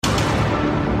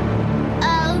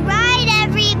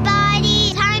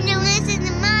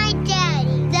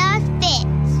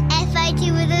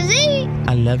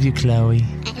love you, Chloe.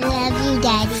 I love you,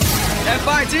 Daddy.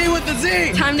 F-I-T with the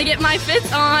Z. Time to get my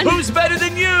Fitz on. Who's better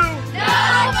than you?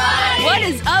 Nobody! What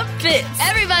is up, Fitz?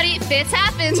 Everybody, Fitz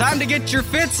happens. Time to get your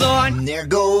Fitz on. There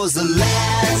goes the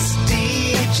last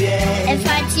DJ.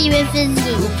 F-I-T with the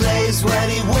Z. Who plays what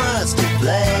he wants to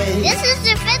play. This is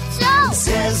the Fitz Show.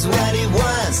 Says what he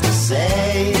wants to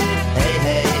say. Hey,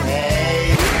 hey,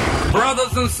 hey.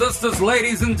 Brothers and sisters,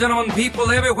 ladies and gentlemen,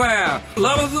 people everywhere,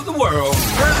 lovers of the world.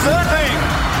 Presenting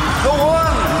the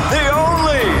one, the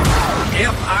only.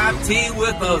 F-I-T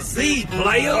with a Z,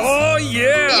 players. Oh,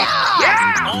 yeah.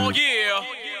 Yeah. Oh, yeah.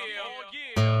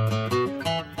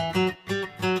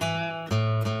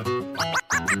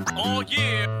 Oh,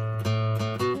 yeah.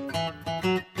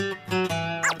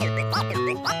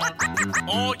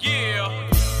 Oh, yeah.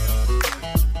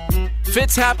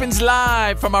 Fitz happens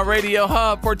live from our radio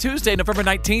hub for Tuesday, November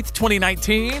 19th,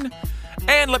 2019.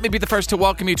 And let me be the first to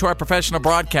welcome you to our professional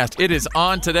broadcast. It is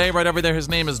on today. Right over there, his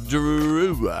name is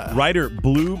Drew. Ryder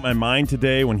blew my mind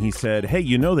today when he said, hey,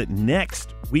 you know that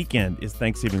next weekend is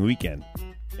Thanksgiving weekend.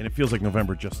 And it feels like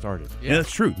November just started. Yeah. And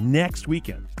that's true. Next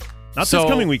weekend. Not this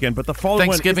coming weekend, but the following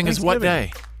Thanksgiving one. Thanksgiving is what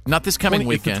day? Not this coming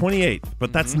weekend. It's the 28th,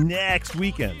 but that's next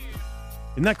weekend.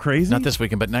 Isn't that crazy? Not this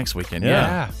weekend, but next weekend.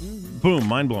 Yeah. Boom,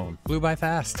 mind blown. Flew by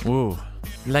fast. Ooh,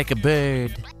 like a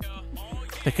bird.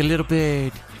 Like a little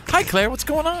bird. Hi, Claire. What's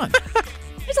going on?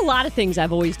 There's a lot of things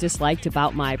I've always disliked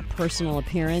about my personal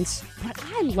appearance, but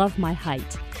I love my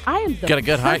height. I am the Got a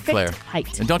good height, Claire.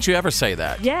 Height. And don't you ever say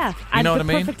that. Yeah, you know I'm what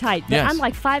the I mean? perfect height. But Yes. I'm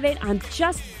like 5'8". I'm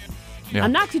just. Yeah.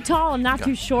 I'm not too tall. I'm not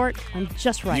too short. I'm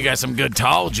just right. You got some good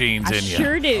tall genes I in you.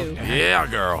 sure do. Yeah,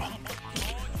 girl.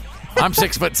 I'm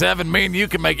 6'7". Me and you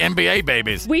can make NBA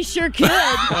babies. We sure could.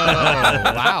 Oh,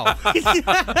 wow.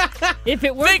 If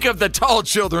it weren't, Think of the tall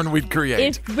children we'd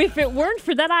create. if it weren't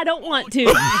for that, I don't want to.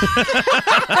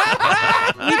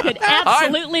 We could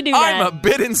absolutely do that. I'm a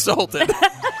bit insulted.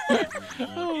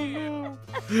 Oh, no.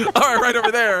 All right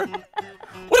over there.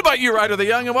 What about you, Ryder the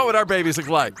Young, and what would our babies look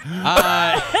like?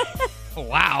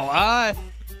 Wow.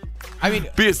 I mean,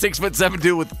 be a 6'7"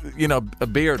 dude with, a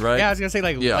beard, right? Yeah, I was gonna say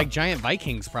like giant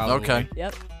Vikings, probably. Okay.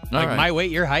 Yep. Like right. my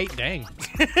weight, your height. Dang.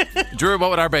 Drew, what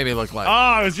would our baby look like? Oh,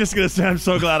 I was just going to say, I'm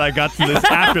so glad I got to this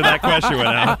after that question went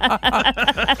out.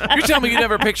 You're telling me you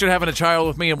never pictured having a child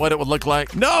with me and what it would look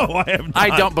like? No, I have not.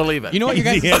 I don't believe it. You know what you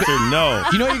guys? The answer, no.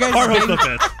 You know what you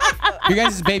guys? Your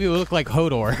guys' baby would look like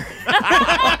Hodor.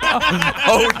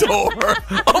 Hodor.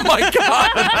 Oh my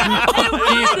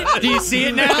God. Do you see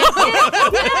it now?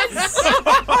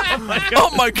 Oh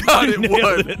my God, it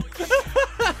would.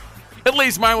 At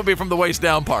least mine would be from the waist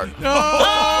down part.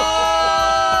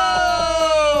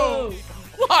 Oh!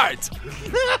 What?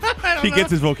 He gets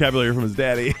his vocabulary from his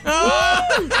daddy.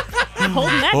 Holding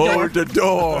that door. Hold the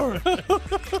door.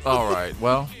 All right.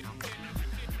 Well,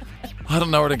 I don't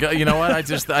know where to go. You know what? I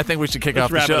think we should kick off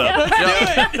the show.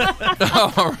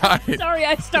 All right. Sorry,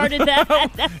 I started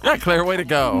that. Yeah, Claire, way to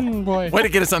go. Boy. Way to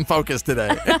get us unfocused today.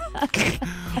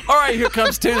 All right, here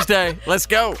comes Tuesday. Let's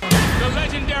go. The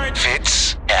legendary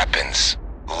Fitz happens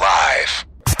live.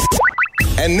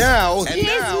 And now,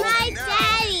 Here's my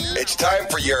daddy. it's time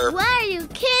for your Why are you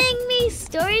kidding me?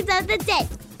 Stories of the day.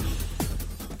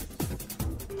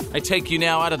 I take you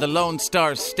now out of the Lone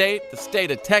Star State, the state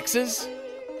of Texas.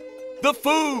 The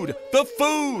food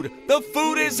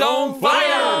is on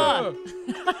fire.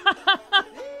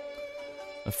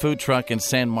 A food truck in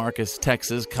San Marcos,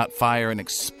 Texas, caught fire and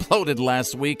exploded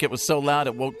last week. It was so loud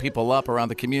it woke people up around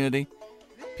the community.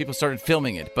 People started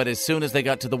filming it, but as soon as they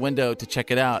got to the window to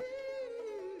check it out,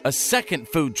 a second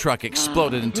food truck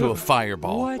exploded into a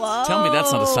fireball. Tell me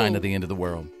that's not a sign of the end of the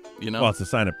world. You know? Well, it's a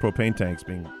sign of propane tanks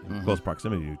being in close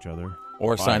proximity to each other.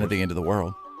 Or a sign of the end of the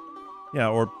world. Yeah,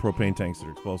 or propane tanks that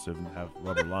are explosive and have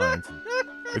rubber lines.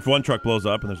 If one truck blows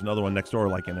up and there's another one next door,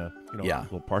 like in a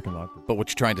little parking lot. But what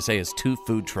you're trying to say is two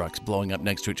food trucks blowing up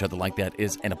next to each other like that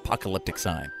is an apocalyptic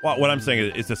sign. Well, what I'm saying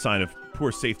is it's a sign of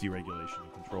poor safety regulation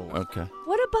and control. Okay.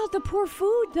 What about the poor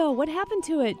food, though? What happened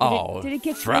to it? Did it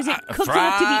get fried was it cooked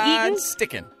enough to be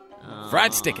eaten?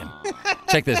 Fried sticking.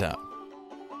 Check this out.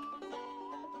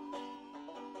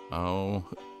 Oh.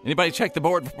 Anybody check the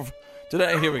board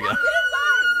today? Here we go.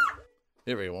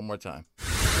 Here we go. One more time.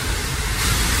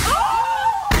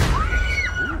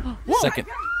 Second.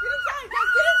 Get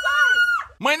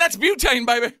inside! Man, that's butane,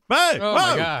 baby. Hey, Oh,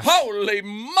 my gosh. Holy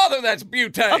mother, that's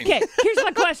butane. Okay, here's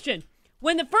my question.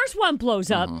 When the first one blows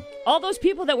up, all those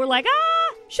people that were like,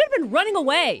 should have been running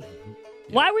away.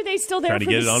 Why were they still there Trying to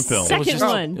for get the it on film. second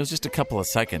one? It was just a couple of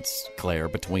seconds, Claire,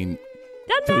 between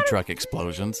Doesn't food matter. truck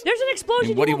explosions. There's an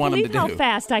explosion. What do you want them believe to how do?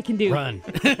 fast I can do. Run.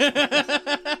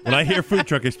 When I hear food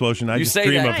truck explosion, I You just say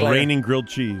dream that, of Claire. raining grilled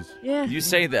cheese. Yeah. You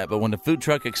say that, but when the food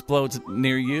truck explodes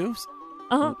near you,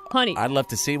 Honey. I'd love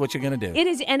to see what you're going to do. It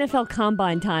is NFL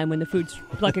Combine time when the food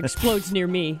truck explodes near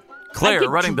me. Claire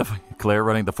running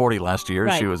the 40 last year.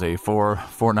 Right. She was a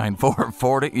 4.94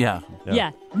 40. Yeah.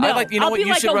 Yeah. No, I like. You know I'll what? be You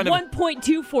like should a run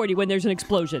 1.240 when there's an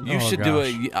explosion. You should do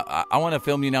I want to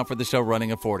film you now for the show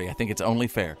running a 40. I think it's only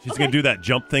fair. She's going to do that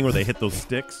jump thing where they hit those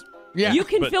sticks. Yeah. You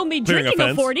can But film me clearing a drinking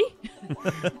a fence? 40.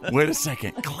 Wait a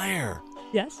second, Claire.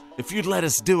 Yes. If you'd let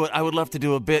us do it, I would love to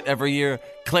do a bit every year,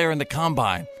 Claire in the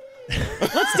Combine,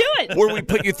 Let's do it. where we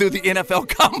put you through the NFL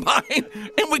Combine,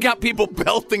 and we got people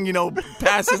belting,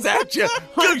 passes at you.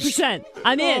 100%.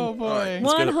 I'm in. Oh, boy.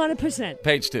 100%.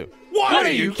 Page 2. What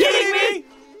are you kidding me?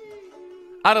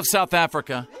 Out of South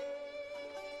Africa,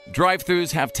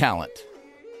 drive-thrus have talent.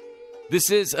 This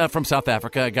is from South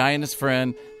Africa. A guy and his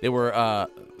friend, they were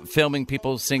filming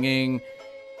people singing,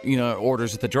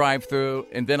 orders at the drive-thru,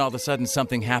 and then all of a sudden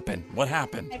something happened. What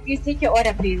happened? Please take your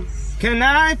order, please. Can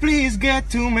I please get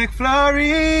 2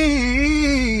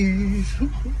 McFlurries?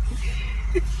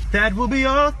 That will be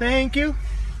all, thank you.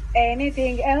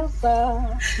 Anything else,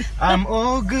 sir? I'm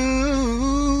all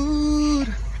good,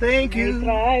 thank We you.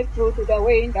 drive through to the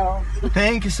window.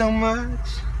 Thank you so much.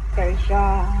 Very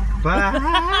sharp.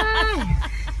 Bye.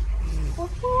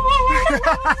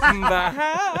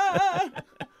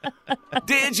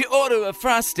 Did you order a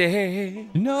Frosty?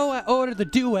 No, I ordered the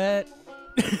duet.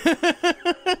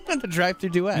 The drive-thru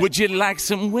duet. Would you like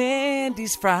some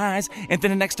Wendy's fries and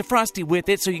then an extra Frosty with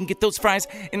it so you can get those fries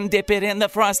and dip it in the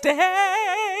Frosty?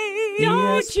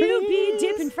 Don't you be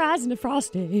dipping fries in the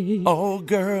Frosty. Oh,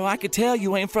 girl, I could tell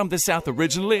you ain't from the South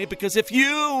originally, because if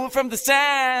you were from the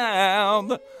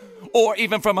South or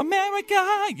even from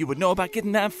America, you would know about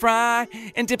getting that fry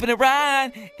and dipping it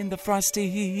right in the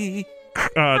Frosty.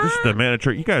 This is the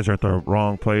manager. You guys are at the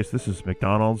wrong place. This is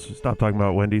McDonald's. Stop talking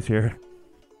about Wendy's here.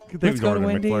 Let's go to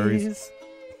McFlurries. Wendy's.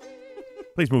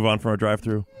 Please move on from our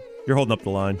drive-thru. You're holding up the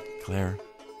line. Claire,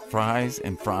 fries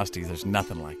and Frosties, there's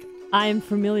nothing like it. I am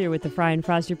familiar with the fry and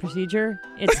Frosty procedure.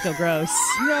 It's still gross.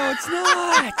 No, it's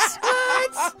not.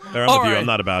 What? There, I'm All with you. right. I'm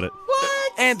not about it.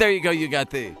 What? And there you go. You got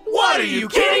the What are you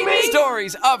kidding me?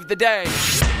 stories of the day.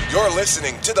 You're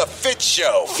listening to The Fitz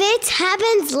Show. Fitz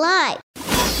happens live.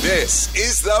 This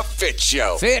is The Fitz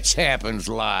Show. Fitz happens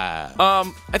live.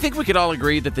 I think we could all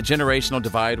agree that the generational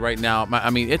divide right now,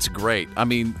 it's great.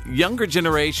 Younger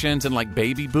generations and like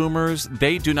baby boomers,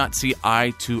 they do not see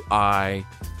eye to eye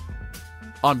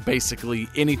on basically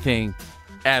anything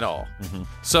at all. Mm-hmm.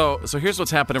 So here's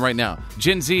what's happening right now.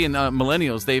 Gen Z and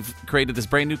millennials, they've created this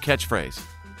brand new catchphrase.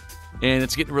 And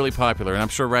it's getting really popular. And I'm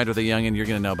sure Ryder the Youngin', you're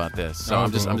going to know about this. So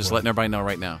I'm just letting everybody know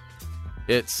right now.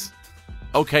 It's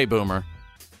okay, boomer.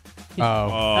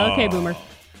 Okay, boomer.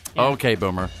 Yeah. Okay,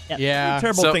 boomer. Yep. Yeah.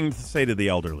 Terrible thing to say to the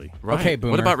elderly. Right. Okay,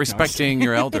 boomer. What about No. respecting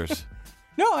your elders?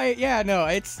 No,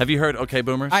 it's... Have you heard okay,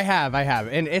 boomers? I have.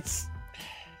 And it's...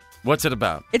 What's it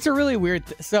about? It's a really weird...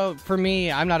 So, for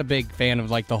me, I'm not a big fan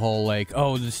of, like, the whole, like,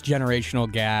 this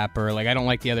generational gap, or, like, I don't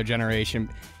like the other generation.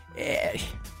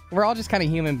 We're all just kind of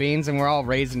human beings, and we're all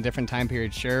raised in different time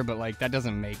periods, sure, but, like, that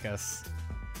doesn't make us...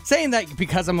 Saying that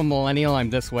because I'm a millennial, I'm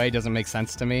this way doesn't make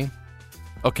sense to me.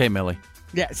 Okay, Millie.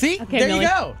 Yeah, see? Okay, there Millie. you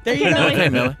go. There you go. Okay,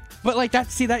 Millie. But, like, that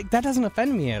doesn't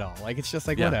offend me at all. Like, it's just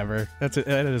like, Yeah. whatever. That is what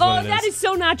it is. That is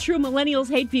so not true. Millennials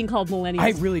hate being called millennials. I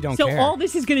really don't so care. So all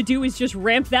this is going to do is just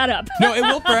ramp that up. No, it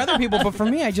will for other people, but for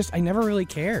me, I never really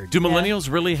cared. Do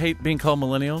millennials really hate being called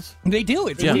millennials? They do.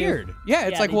 It's Yeah. weird. Yeah,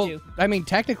 it's Yeah, like, they well, do. I mean,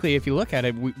 technically, if you look at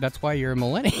it, that's why you're a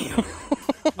millennial.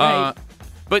 Right.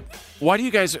 But why do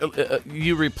you guys,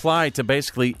 you reply to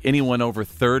basically anyone over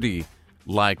 30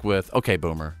 like with, okay,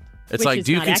 boomer? It's Which like, is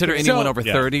do you not consider accurate. anyone So- over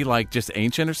Yeah. 30 like just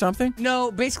ancient or something? No,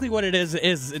 basically what it is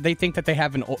they think that they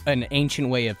have an ancient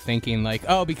way of thinking, like,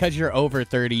 oh, because you're over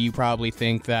 30, you probably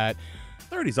think that...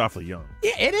 30's awfully young.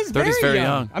 Yeah, it is 30's very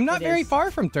young. I'm not It very is.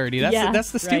 far from 30. That's Yeah,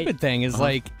 that's the stupid right. thing is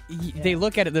like they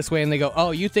look at it this way and they go,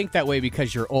 "Oh, you think that way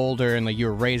because you're older and like you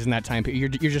were raised in that time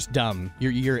period. You're just dumb.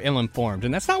 You're ill-informed."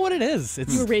 And that's not what it is.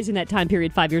 It's You were raised in that time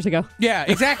period 5 years ago. yeah,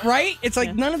 exact right? It's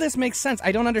like none of this makes sense.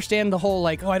 I don't understand the whole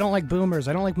like, "Oh, I don't like boomers.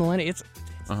 I don't like millennials." It's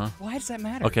why does that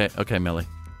matter? Okay, Millie.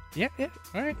 Yeah.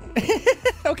 All right.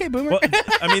 Okay, boomer. Well,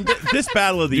 I mean, this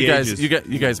battle of the You ages.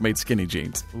 guys made skinny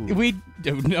jeans. We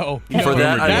do no. For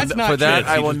that, that's not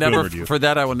I will never-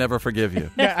 I will never forgive you.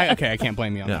 Yeah, okay, I can't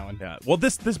blame you on Yeah. that one. Yeah. Well,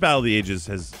 this battle of the ages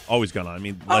has always gone on. I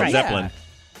mean, Oh, Led yeah. Zeppelin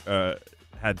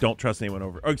had "Don't Trust Anyone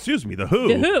Over." Oh, excuse me, the Who.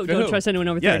 The Who. The Don't Who. trust anyone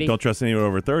over Yeah, 30. "Don't Trust Anyone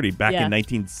Over 30" back Yeah. in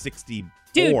 1964.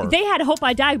 Dude, they had Hope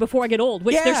I Die Before I Get Old,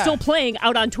 which they're Yeah. still playing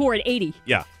out on tour at 80.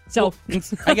 Yeah. So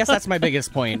I guess that's my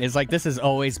biggest point. Is like this has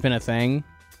always been a thing,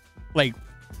 like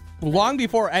long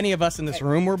before any of us in this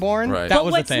room were born. Right. That but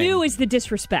was what's a thing. new is the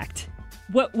disrespect.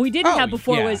 What we didn't have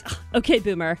before was, okay,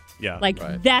 boomer. Yeah. Like,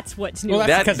 that's what's new. Well,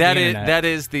 that's because of the internet. that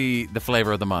is the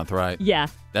flavor of the month, right? Yeah,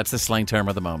 That's the slang term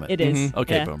of the moment. it is.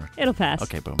 Okay, Yeah. boomer. It'll pass.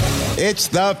 Okay, boomer. It's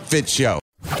the Fitz Show.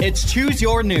 It's Choose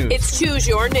Your News. It's Choose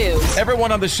Your News.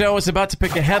 Everyone on the show is about to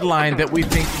pick a headline that we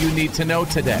think you need to know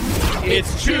today.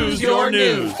 It's Choose Your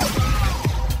News.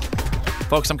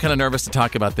 Folks, I'm kind of nervous to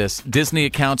talk about this. Disney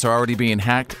accounts are already being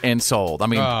hacked and sold. I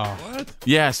mean, What?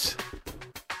 yes.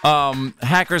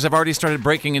 Hackers have already started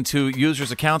breaking into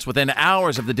users' accounts within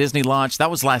hours of the Disney launch. That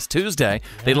was last Tuesday.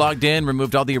 They logged in,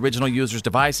 removed all the original users'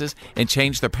 devices, and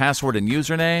changed their password and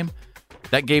username.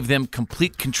 That gave them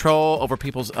complete control over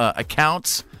people's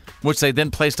accounts, which they then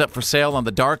placed up for sale on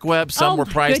the dark web. Some were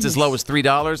priced as low as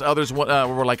 $3. Others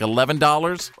were like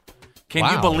 $11. Can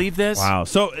you believe this? Wow.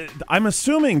 So I'm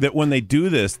assuming that when they do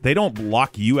this, they don't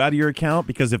lock you out of your account,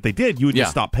 because if they did, you would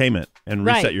just stop payment and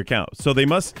reset your account. So they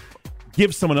must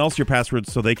give someone else your password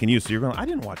so they can use. So you're going, I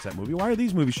didn't watch that movie. Why are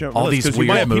these movies showing? All these because weird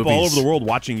you might have movies. people all over the world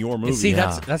watching your movie. See,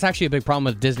 that's actually a big problem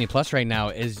with Disney Plus right now.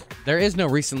 Is there is no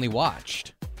recently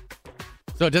watched,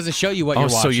 so it doesn't show you what you're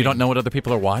watching. So you don't know what other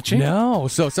people are watching? No.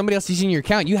 So if somebody else is using your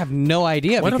account, you have no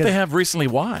idea. Why don't because they have recently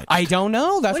watched? I don't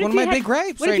know. That's What one if of my you big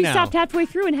gripes What right if you now. stopped halfway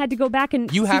through and had to go back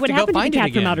and You see have what to go happened to find the it cat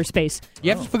from again. outer space?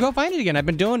 You have to go find it again. I've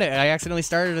been doing it. I accidentally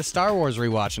started a Star Wars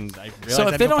rewatch, and I realized So I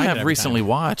if had they to go don't find it have every recently time.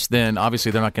 watched, then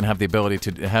obviously they're not going to have the ability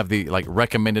to have the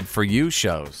recommended for you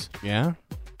shows. Yeah.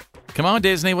 Come on,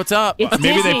 Disney, what's up? It's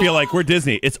Maybe Disney. they feel like we're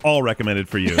Disney. It's all recommended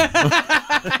for you.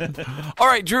 All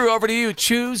right, Drew, over to you.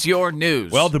 Choose your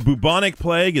news. Well, the bubonic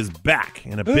plague is back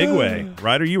in a big way.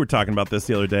 Ryder, you were talking about this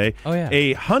the other day. Oh, yeah.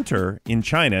 A hunter in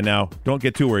China, now don't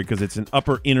get too worried because it's in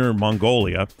upper inner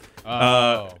Mongolia,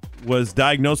 was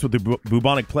diagnosed with the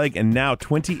bubonic plague, and now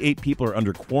 28 people are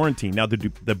under quarantine. Now,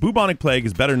 the bubonic plague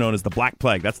is better known as the Black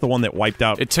Plague. That's the one that wiped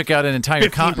out it took out an entire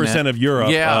 15% continent. of Europe.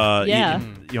 Yeah.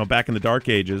 Back in the Dark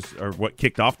Ages, or what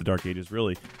kicked off the Dark Ages,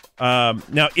 really.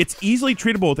 Now, it's easily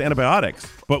treatable with antibiotics,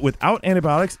 but without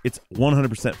antibiotics, it's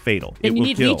 100% fatal. Then it you will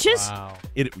need kill. leeches? Wow.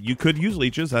 You could use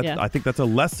leeches. I think that's a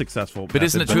less successful But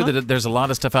isn't it method, true that there's a lot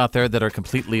of stuff out there that are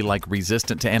completely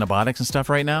resistant to antibiotics and stuff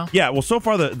right now? Yeah, well, so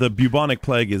far the bubonic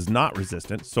plague is not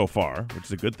resistant so far, which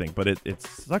is a good thing, but it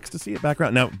sucks to see it back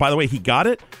around. Now, by the way, he got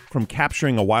it from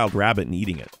capturing a wild rabbit and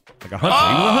eating it. Like a hunter.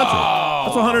 He was a hunter.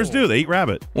 That's what hunters do. They eat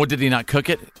rabbit. Well, did he not cook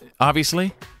it,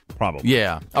 obviously? Probably.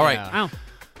 Yeah. All right. Wow.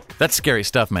 That's scary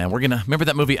stuff, man. We're going to remember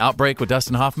that movie Outbreak with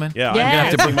Dustin Hoffman? Yeah, Yes. I'm going to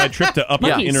have to bring my trip to upper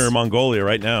Monkeys. inner Mongolia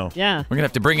right now. Yeah. We're going to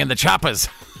have to bring in the choppas.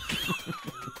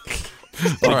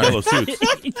 All right. Yellow suits.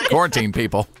 Quarantine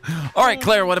people. All right,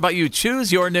 Claire, what about you?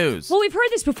 Choose your news. Well, we've heard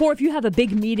this before. If you have a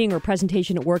big meeting or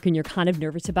presentation at work and you're kind of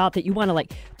nervous about that, you want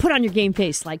to put on your game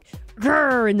face,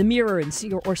 grrr in the mirror and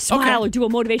see, or smile, or do a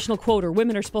motivational quote, or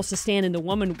women are supposed to stand in the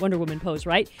Wonder Woman pose,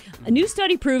 right? A new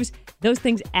study proves those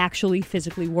things actually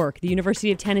physically work. The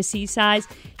University of Tennessee says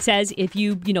if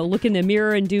you look in the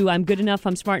mirror and do "I'm good enough,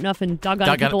 I'm smart enough," and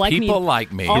doggone people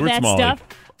like me, all Do it, that Smalley. stuff.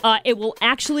 It will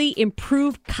actually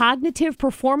improve cognitive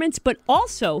performance, but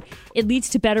also it leads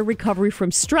to better recovery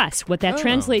from stress. What that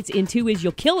translates into is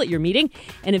you'll kill at your meeting,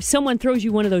 and if someone throws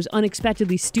you one of those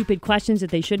unexpectedly stupid questions that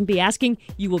they shouldn't be asking,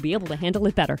 you will be able to handle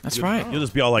it better. That's right. You'll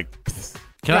just be all like,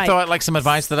 Can I throw out some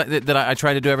advice that I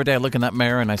try to do every day? I look in that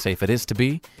mirror and I say, if it is to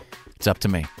be, it's up to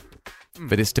me.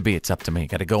 If it is to be, it's up to me.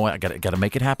 Got to go. I got to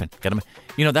make it happen.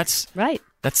 That's right.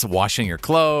 That's washing your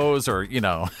clothes, or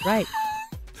Right.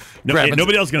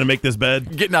 nobody else is going to make this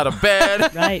bed. getting out of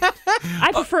bed. Right.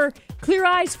 I prefer clear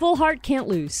eyes, full heart, can't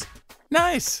lose.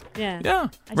 Nice. Yeah. Yeah.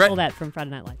 I stole that from Friday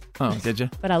Night Live. Oh, did you?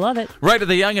 But I love it. Right to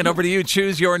the young, and over to you.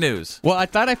 Choose your news. Well, I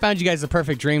thought I found you guys the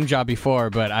perfect dream job before,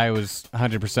 but I was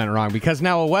 100% wrong, because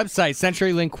now a website,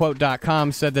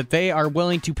 CenturyLinkQuote.com, said that they are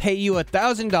willing to pay you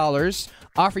 $1,000,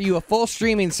 offer you a full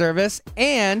streaming service,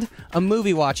 and a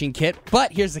movie watching kit.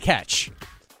 But here's the catch.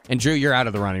 And Drew, you're out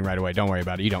of the running right away. Don't worry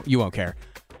about it. You won't care.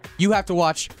 You have to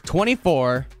watch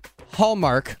 24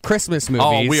 Hallmark Christmas movies.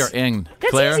 Oh, we are in.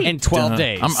 That's Claire? easy. in 12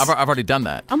 days. I've already done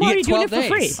that. I'm You already get doing it 12 for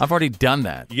free. days. I've already done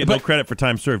that. You get no credit for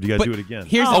time served. You got to do it again.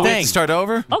 Here's Oh, the we have thing. to start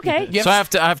over? Okay. Yep. So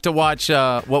I have to watch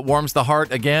What Warms the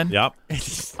Heart again? Yep.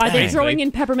 Are they throwing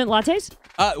in peppermint lattes?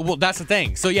 Well, that's the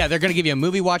thing. So, yeah, they're going to give you a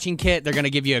movie watching kit. They're going to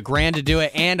give you $1,000 to do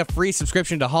it and a free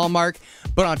subscription to Hallmark.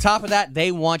 But on top of that,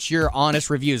 they want your honest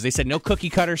reviews. They said no cookie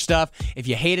cutter stuff. If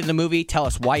you hated the movie, tell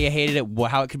us why you hated it,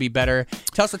 how it could be better.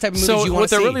 Tell us what type of movies you want to see. So what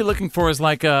they're really looking for is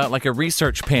like a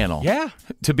research panel. Yeah.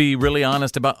 To be really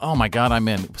honest about, oh my God, I'm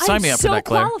in. Sign me up for that,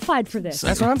 Claire. I'm so qualified for this.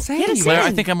 That's what I'm saying. Get us Claire, in.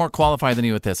 I think I'm more qualified than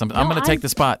you at this. I'm going to take the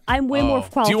spot. I'm way more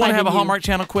qualified. Do you want to have a than you. Hallmark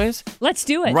Channel quiz? Let's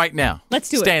do it. Right now. Let's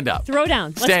do it. Stand up. Throw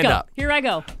down. Let's Stand go. up. Here I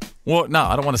go. Well, no,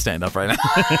 I don't want to stand up right now.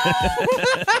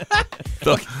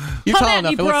 Look, you're Come tall at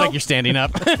enough. me, It looks bro. like you're standing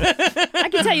up. I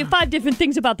can tell you 5 different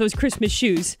things about those Christmas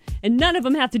shoes, and none of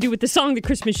them have to do with the song The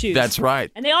Christmas Shoes. That's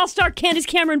right. And they all star Candace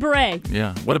Cameron Bure.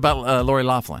 Yeah. What about Lori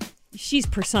Loughlin? She's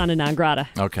persona non grata.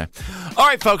 Okay. All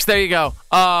right, folks, there you go.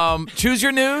 Choose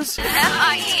your news.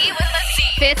 F-I-E with a C.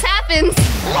 Fitz happens.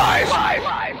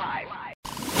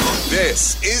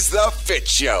 This is the Fitz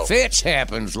Show. Fitz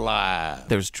happens live.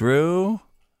 There's Drew.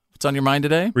 What's on your mind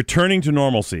today? Returning to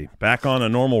normalcy, back on a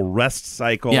normal rest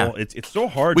cycle. Yeah. It's so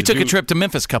hard. We to took do. a trip to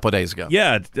Memphis a couple of days ago.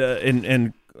 Yeah,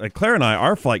 and Claire and I,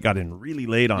 our flight got in really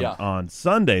late on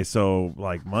Sunday, so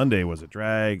like Monday was a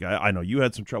drag. I know you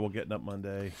had some trouble getting up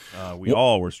Monday. We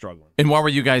all were struggling. And why were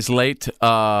you guys late?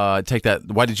 Why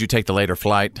did you take the later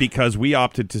flight? Because we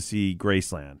opted to see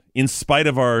Graceland. In spite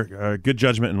of our good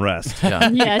judgment and rest. Yeah.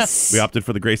 Yes. We opted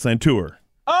for the Graceland tour.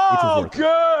 Oh,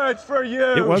 good for you.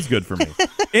 It was good for me.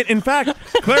 In fact,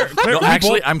 Claire No,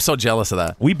 actually, I'm so jealous of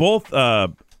that. we both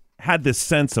had this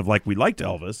sense of like we liked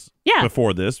Elvis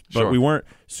before this, but Sure. we weren't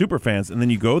super fans. And then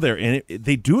you go there, and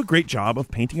they do a great job of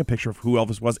painting a picture of who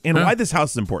Elvis was and why this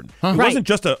house is important. It wasn't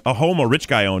just a home a rich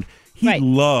guy owned. He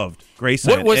loved Graceland.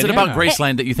 What was it And about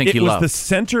Graceland that you think he It was loved? the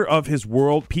center of his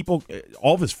world. People,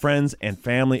 all of his friends and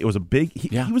family. It was a big. He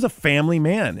was a family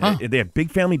man. They had big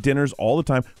family dinners all the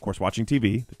time. Of course, watching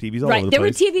TV. The TV's all over the There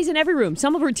place. were TVs in every room.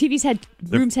 Some of our rooms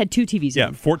had 2 TVs. Yeah,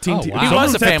 in. 14 Oh, TVs. wow. He Some was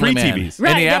a rooms had family 3 man. TVs. Right,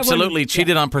 And he yeah, absolutely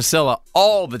cheated on Priscilla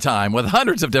all the time with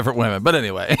hundreds of different women. But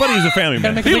anyway. But he was a family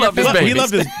man. make He loved his babies. He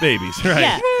loved his babies. Right.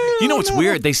 Yeah. You know what's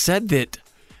weird? They said that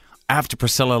after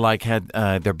Priscilla had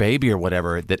their baby or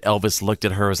whatever, that Elvis looked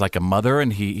at her as like a mother,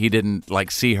 and he didn't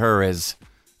see her as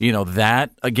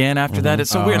that again after that.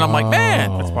 It's so weird. And I'm like,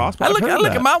 man, That's possible. I I've look heard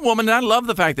that. at my woman, and I love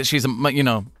the fact that she's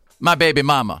my baby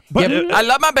mama. But, I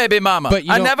love my baby mama. But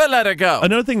you I know- never let her go.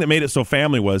 Another thing that made it so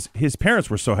family was his parents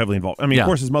were so heavily involved. I mean, Yeah. of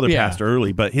course, his mother Yeah. passed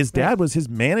early, but his dad was his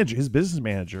manager, his business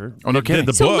manager. Oh, no kidding.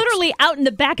 The So books. literally out in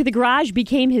the back of the garage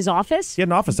became his office. He had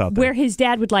an office out there. Where his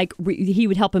dad would he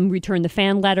would help him return the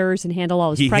fan letters and handle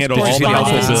all his He press handled all the correspondence.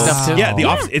 office offices. stuff, too? Yeah, the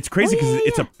office. It's crazy because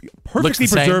it's a perfectly Looks the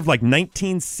same. preserved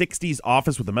 1960s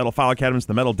office with the metal file cabinets,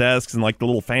 the metal desks, and the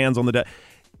little fans on the desk.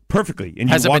 Perfectly. And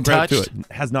you Has it walk been right to it.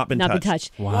 touched? Has not been Not touched. been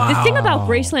touched. Wow. The thing about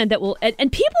Graceland that will and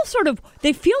people sort of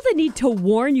they feel the need to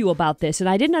warn you about this, and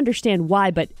I didn't understand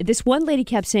why, but this one lady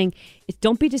kept saying,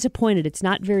 "Don't be disappointed. It's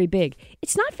not very big.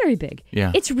 It's not very big.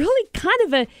 Yeah. It's really kind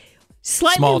of a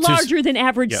slightly Small larger than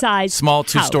average size, Small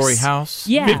 2-story house.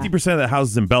 Yeah, 50% of the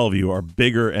houses in Bellevue are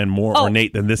bigger and more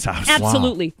ornate than this house.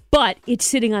 absolutely. But it's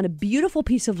sitting on a beautiful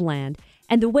piece of land.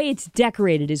 And the way it's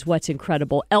decorated is what's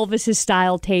incredible. Elvis's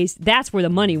style, taste, that's where the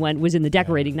money went, was in the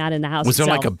decorating, not in the house Was there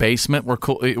itself. like a basement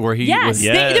where he Yes, was?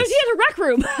 Yes. he has a rec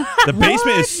room. The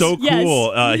basement is so Yes.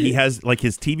 cool. He has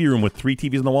his TV room with 3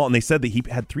 TVs on the wall, and they said that he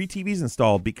had 3 TVs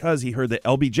installed because he heard that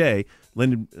LBJ,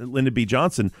 Lyndon B.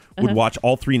 Johnson, would watch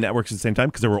all 3 networks at the same time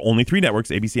because there were only 3 networks,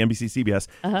 ABC, NBC, CBS.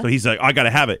 So he's like, I got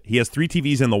to have it. He has 3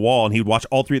 TVs in the wall, and he would watch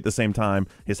all 3 at the same time.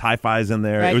 His hi-fi's in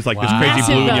there. Right. It was like this Wow. crazy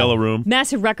Massive, blue and yellow room.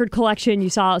 Massive record collection. You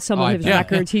saw some Oh, of I his bet.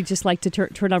 records. He just liked to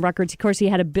turn on records. Of course, he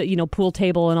had a pool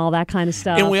table and all that kind of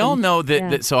stuff. And we all know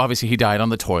that, yeah. so obviously he died on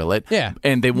the toilet. Yeah.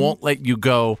 And they won't let you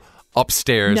go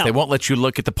upstairs. No. They won't let you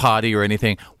look at the potty or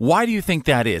anything. Why do you think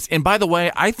that is? And by the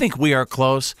way, I think we are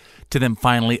close to them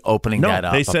finally opening that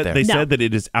up. they up said there. they No. said that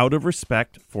it is out of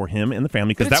respect for him and the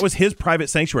family because But that was his private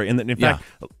sanctuary. And that, in Yeah. fact,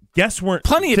 guests weren't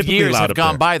Plenty of typically years allowed have up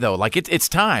gone there. by though. Like it's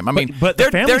time. I mean, but the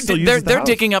they're family still uses the they're house.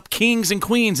 digging up kings and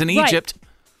queens in Right. Egypt.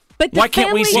 But the Why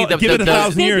can't we family- see Well, the give it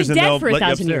 1,000 They've years been and dead they'll for let you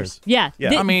 1,000 upstairs. years. Yeah. Yeah.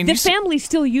 The, I mean, the you s- family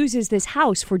still uses this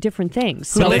house for different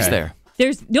things. Who So lives there?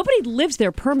 There's nobody lives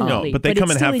there permanently. No, but they come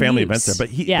it's and still have in family use. events there.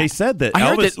 But Yeah. they said that I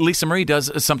heard Elvis, that Lisa Marie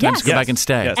does sometimes Yes. go back and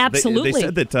stay. Yes. Absolutely. They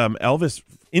said that Elvis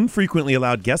infrequently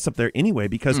allowed guests up there anyway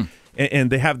because, and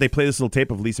they play this little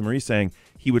tape of Lisa Marie saying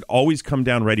he would always come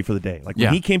down ready for the day. Like when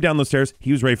Yeah. he came down those stairs,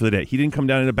 he was ready for the day. He didn't come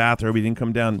down in a bathrobe. He didn't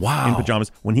come down Wow. in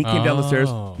pajamas. When he came down the stairs,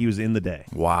 Oh. he was in the day.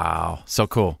 Wow, so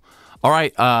cool. All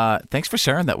right, thanks for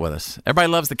sharing that with us. Everybody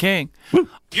loves the king. You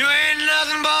ain't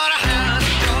nothing but a hound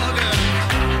dog.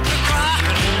 Crying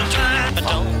all the time.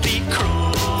 Don't be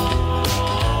cruel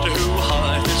to who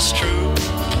heart is true.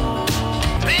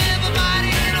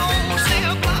 Everybody knows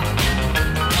their pop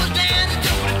was dancing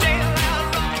to the tail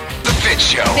out. The Fitz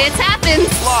Show. Fitz happens.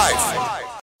 Live.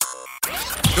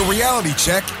 The reality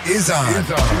check is on.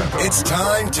 It's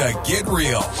time to get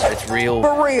real. It's real.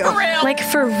 For real. Like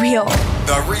for real.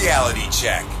 The reality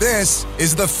check. This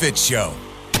is The Fitz Show.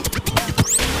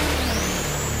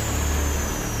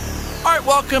 All right,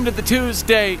 welcome to the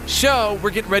Tuesday show. We're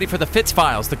getting ready for the Fitz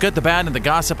Files, the good, the bad, and the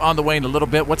gossip on the way in a little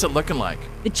bit. What's it looking like?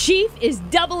 The Chief is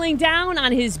doubling down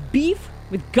on his beef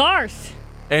with Garth.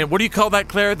 And what do you call that,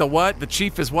 Claire? The what? The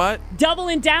Chief is what?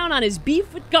 Doubling down on his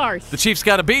beef with Garth. The Chief's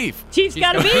got a beef. Chief's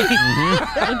got a beef.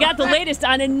 We got the latest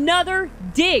on another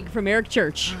dig from Eric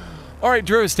Church. All right,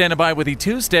 Drew is standing by with the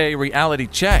Tuesday reality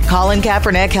check. Colin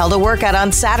Kaepernick held a workout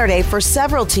on Saturday for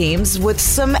several teams with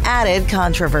some added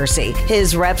controversy.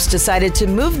 His reps decided to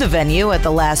move the venue at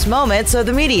the last moment so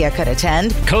the media could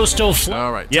attend.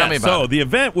 All right, tell me about it. The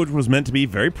event, which was meant to be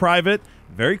very private,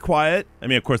 very quiet. I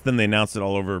mean, of course, then they announced it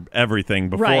all over everything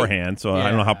beforehand, so I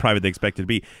don't know how private they expected it to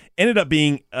be. Ended up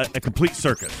being a complete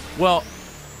circus. Well,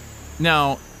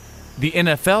 now, the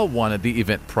NFL wanted the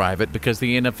event private because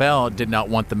the NFL did not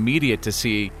want the media to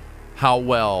see how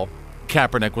well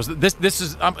Kaepernick was. This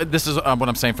is what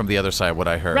I'm saying from the other side, what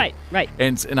I heard. Right.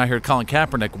 And I heard Colin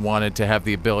Kaepernick wanted to have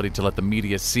the ability to let the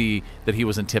media see that he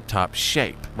was in tip-top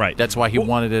shape. Right. That's why he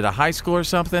wanted it at a high school or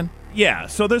something? Yeah,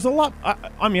 so there's a lot.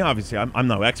 I mean, obviously, I'm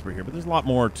no expert here, but there's a lot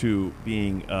more to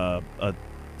being a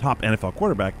top NFL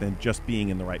quarterback than just being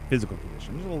in the right physical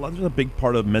condition. There's a big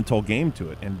part of mental game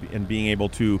to it, and being able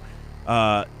to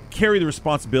carry the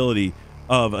responsibility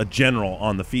of a general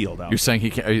on the field. You're saying he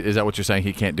can't? Is that what you're saying?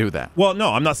 He can't do that? Well, no,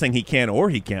 I'm not saying he can or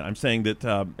he can't. I'm saying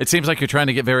that it seems like you're trying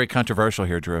to get very controversial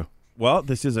here, Drew. Well,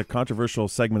 this is a controversial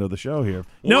segment of the show here.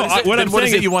 What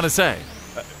is it you want to say?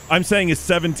 I'm saying is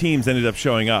 7 teams ended up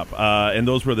showing up, and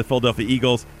those were the Philadelphia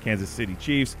Eagles, Kansas City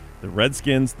Chiefs, the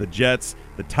Redskins, the Jets,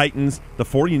 the Titans, the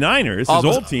 49ers, his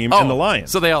old team, and the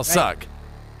Lions. So they all suck.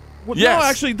 Well, yes. No,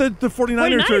 actually, the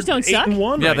 49ers don't are suck.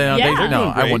 8-1. Yeah, right now. they no.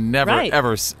 Doing great. I will never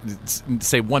ever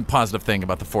say one positive thing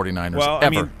about the 49ers. Well, ever. I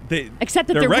mean, Except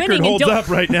that their they're record winning holds and up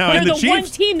right now, they're and the the one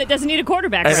Chiefs. team that doesn't need a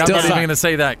quarterback. I'm right not now. even going to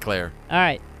say that, Claire. All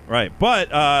right. Right,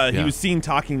 but he was seen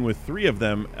talking with 3 of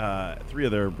them, 3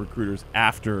 of their recruiters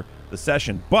after the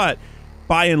session. But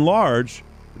by and large,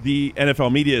 the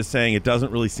NFL media is saying it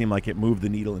doesn't really seem like it moved the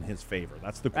needle in his favor.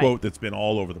 That's the quote that's been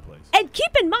all over the place. And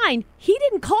keep in mind, he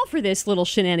didn't call for this little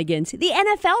shenanigans. The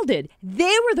NFL did.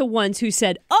 They were the ones who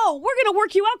said, "Oh, we're going to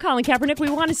work you out, Colin Kaepernick. We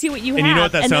want to see what you have." And you know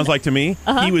what that sounds like to me?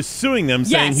 He was suing them,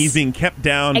 saying Yes. he's being kept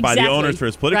down by the Exactly. owners for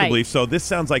his political Right. beliefs. So this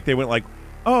sounds like they went like,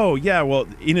 "Oh yeah, well,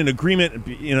 in an agreement,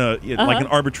 like an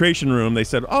arbitration room, they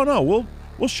said, oh no,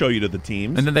 we'll show you to the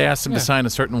teams." And then they asked him to sign a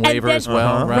certain waiver as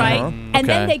well, Right. right? And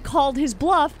then they called his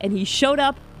bluff, and he showed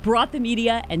up, brought the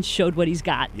media, and showed what he's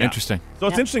got. Yeah. Interesting. So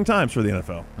it's interesting times for the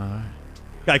NFL.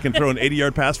 Guy can throw an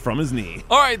 80-yard pass from his knee.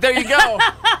 All right, there you go.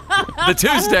 The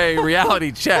Tuesday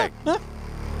reality check.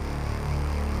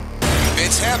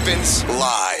 It happens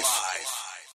live.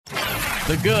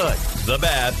 The good, The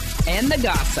bad. And the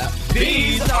gossip.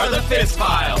 These are the Fitz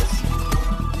Files.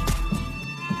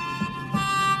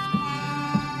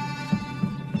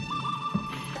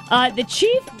 The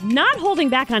Chief not holding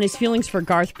back on his feelings for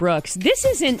Garth Brooks. This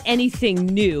isn't anything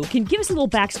new. Can you give us a little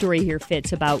backstory here,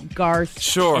 Fitz, about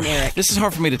Garth and Eric? This is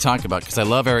hard for me to talk about because I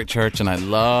love Eric Church and I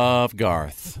love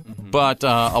Garth. But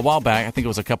a while back, I think it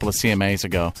was a couple of CMAs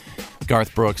ago,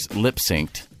 Garth Brooks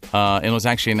lip-synced. And it was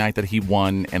actually a night that he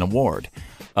won an award.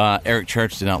 Eric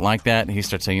Church did not like that. He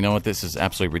started saying, you know what, this is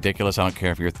absolutely ridiculous. I don't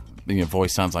care if your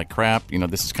voice sounds like crap.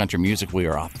 This is country music. We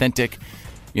are authentic.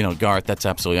 Garth, that's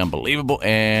absolutely unbelievable.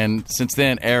 And since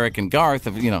then, Eric and Garth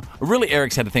have, really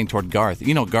Eric's had a thing toward Garth.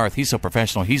 Garth, he's so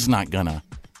professional, he's not going to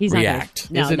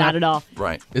react. No, not at all.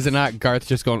 Right. Is it not Garth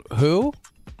just going, who?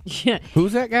 Yeah.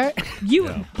 Who's that guy?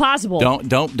 Possible.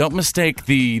 Don't mistake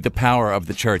the power of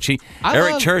the church.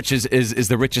 Eric Church is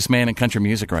the richest man in country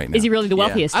music right now. Is he really the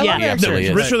wealthiest? I Yeah. love He Eric absolutely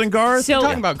Church. is. Richer than Garth? So,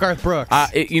 talking about Garth Brooks. I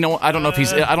don't know if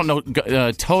he's. I don't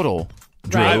know total.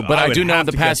 Drew, Right. but I I would do know in have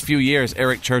the to past guess. few years,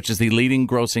 Eric Church is the leading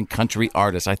grossing country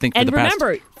artist. I think for and the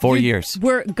remember, past 4 years.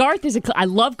 Where Garth is I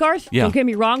love Garth. Yeah. Don't get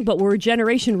me wrong, but we're a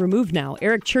generation removed now.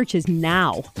 Eric Church is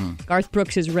now. Garth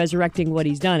Brooks is resurrecting what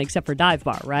he's done, except for Dive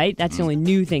Bar, right? That's the only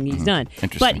new thing he's done.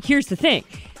 Interesting. But here's the thing.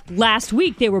 Last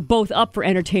week, they were both up for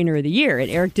Entertainer of the Year, and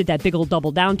Eric did that big old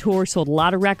Double Down tour, sold a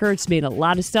lot of records, made a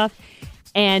lot of stuff,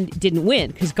 and didn't win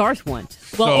because Garth won.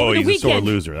 Well, over the he's a sore weekend,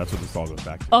 loser. That's what this all goes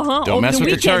back to. Don't mess with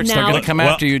the church. They're going to come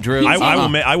after you, Drew.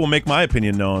 I will make my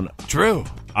opinion known. Drew.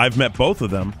 I've met both of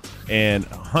them and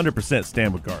 100%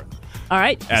 stand with Garth. All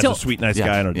right. As so, a sweet, nice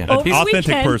guy and an Over the authentic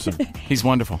weekend, person. He's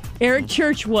wonderful. Eric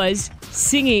Church was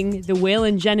singing the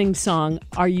Waylon Jennings song,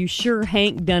 Are You Sure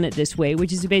Hank Done It This Way,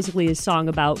 which is basically a song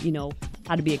about,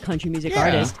 how to be a country music Yeah.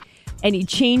 artist, and he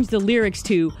changed the lyrics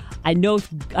to I know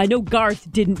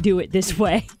Garth didn't do it this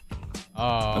way.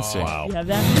 Oh, Let's see. Wow. You have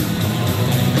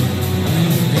that?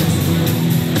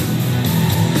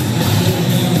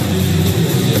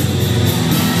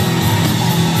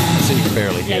 So you can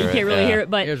barely Yeah, hear you it. can't really hear it,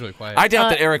 but It was really quiet. I doubt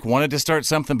that Eric wanted to start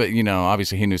something, but,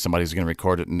 obviously he knew somebody was going to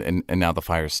record it, and now the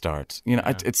fire starts.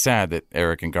 It's sad that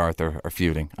Eric and Garth are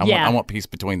feuding. I want peace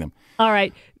between them. all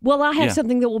right. Well, I have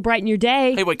something that will brighten your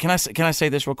day. Hey, wait, can I say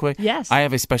this real quick? Yes. I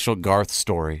have a special Garth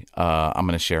story I'm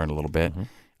going to share in a little bit.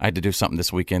 I had to do something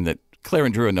this weekend that Claire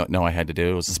and Drew know I had to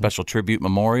do. It was a special tribute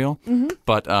memorial,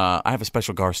 but I have a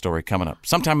special Garth story coming up.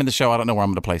 Sometime in the show, I don't know where I'm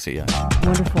going to place it yet.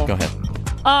 Wonderful. Go ahead.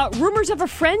 Rumors of a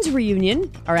Friends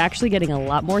reunion are actually getting a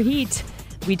lot more heat.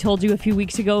 We told you a few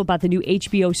weeks ago about the new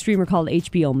HBO streamer called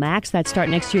HBO Max. That start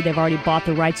next year. They've already bought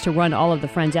the rights to run all of the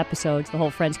Friends episodes, the whole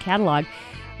Friends catalog.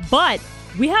 But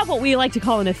we have what we like to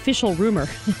call an official rumor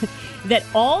that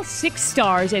all 6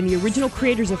 stars and the original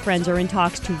creators of Friends are in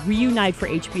talks to reunite for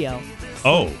HBO.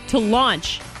 Oh. To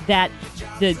launch that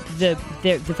the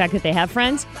fact that they have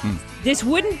Friends. This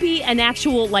wouldn't be an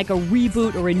actual, like a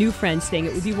reboot or a new Friends thing.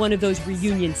 It would be one of those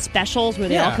reunion specials where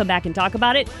they all come back and talk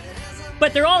about it.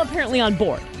 But they're all apparently on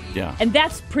board. Yeah. And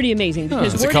that's pretty amazing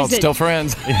because Is it called Still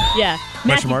Friends? Yeah.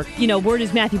 Question mark? Word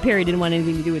is Matthew Perry didn't want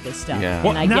anything to do with this stuff. Yeah.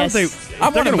 Well, And now I guess if I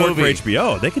they're want a going to work for movie.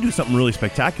 HBO, they could do something really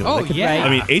spectacular. Oh, They could- yeah. I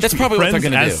mean, That's probably what they're Friends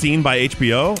gonna as do. seen by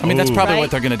HBO. I mean, that's probably Right.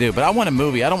 what they're going to do. But I want a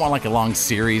movie. I don't want like a long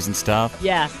series and stuff.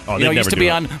 Yeah. Oh, It they'd used never to do be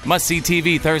it. on Must See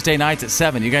TV Thursday nights at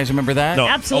 7. You guys remember that? No.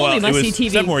 Absolutely, it must-see was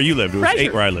TV. 7 where you lived. It was Frasier.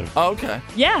 8 where I lived. Oh, okay.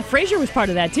 Yeah, Frasier was part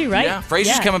of that too, right? Yeah.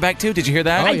 Frasier's coming back too. Did you hear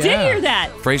that? I did hear that.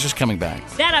 Frasier's coming back.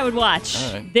 That I would watch.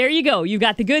 All right. There you go. You've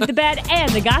got the good, the bad,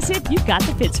 and the gossip. You've got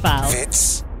the Fitz Files.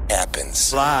 Fitz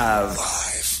happens live.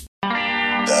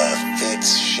 The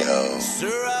Fitz Show. Sir,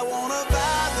 I wanna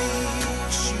buy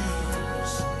these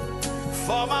shoes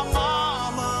for my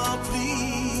mama,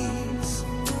 please.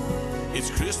 It's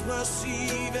Christmas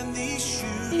Eve and these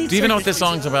shoes. Do you even know what this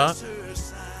song's about?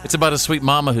 It's about a sweet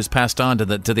mama who's passed on to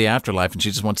the afterlife, and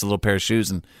she just wants a little pair of shoes.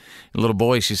 And a little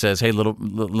boy, she says, "Hey,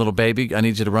 little baby, I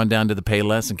need you to run down to the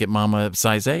Payless and get mama a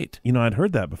size 8." I'd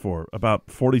heard that before about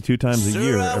 42 times a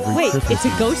year. Every Wait, Christmas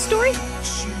it's a ghost story?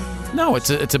 No,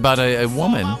 it's about a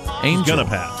woman, Angel. gonna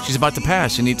pass. She's about to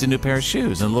pass. She needs a new pair of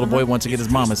shoes, and the little boy wants to get his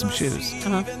mama some shoes.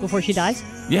 Before she dies?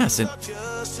 Yes,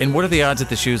 and what are the odds that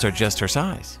the shoes are just her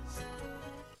size?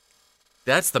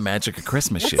 That's the magic of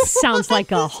Christmas shoes. Sounds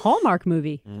like a Hallmark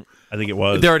movie. I think it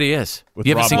was. There already is. With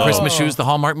You haven't Rob seen Lowe. Christmas Shoes, the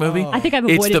Hallmark movie? I think I've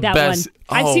It's avoided the that best.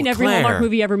 one. I've Oh, seen every Claire. Hallmark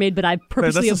movie ever made, but I've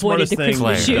purposely that's the avoided the smartest thing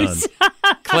Christmas Claire shoes.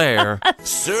 Claire.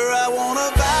 Sir, I wanna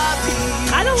buy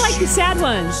these. I don't like the sad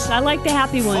ones. I like the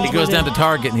happy ones. He goes down to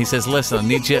Target and he says, "Listen,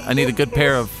 I need a good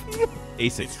pair of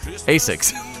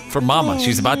Asics for Mama.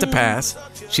 She's about to pass.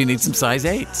 She needs some size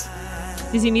 8s."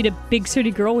 Does he meet a big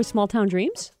city girl with small town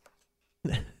dreams?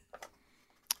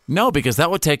 No, because that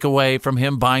would take away from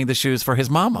him buying the shoes for his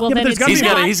mama. Well, then there's gotta he's be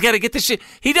got more- to get the shoe.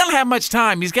 He doesn't have much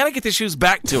time. He's got to get the shoes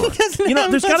back to her.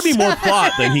 There's got to be more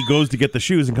plot than he goes to get the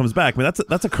shoes and comes back. I mean,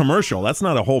 that's a commercial. That's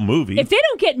not a whole movie. If they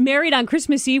don't get married on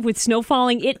Christmas Eve with snow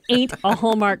falling, it ain't a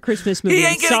Hallmark Christmas movie. He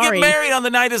ain't gonna Sorry. get married on the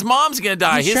night his mom's gonna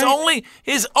die. He's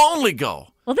His only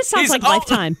goal. Well, this sounds He's like only-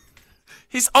 Lifetime.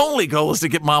 His only goal is to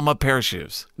get Mama a pair of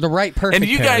shoes. The right perfect And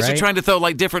you pair, guys are right? trying to throw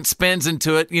like different spins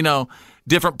into it,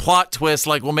 different plot twists.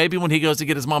 Like, well, maybe when he goes to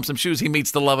get his mom some shoes, he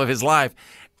meets the love of his life,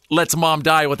 lets mom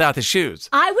die without the shoes.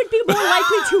 I would be more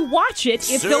likely to watch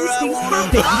it if those things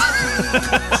happened.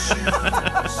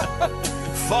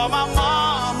 For my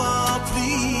mama,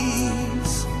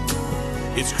 please.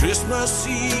 It's Christmas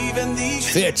Eve and these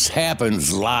Fitz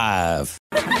happens live.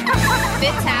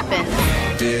 Fitz happens.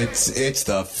 It's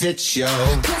the Fitz Show.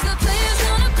 Cause the players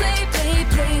gonna play,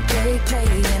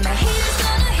 and the haters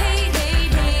gonna hate,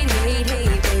 baby.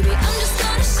 I'm just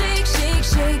gonna shake, shake it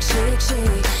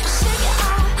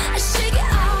off, shake it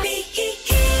off.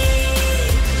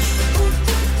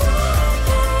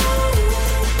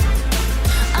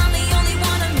 I'm the only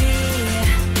one of me,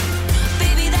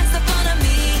 baby. That's the fun of me.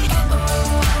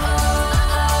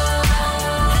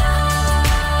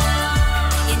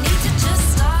 You need to just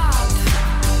stop.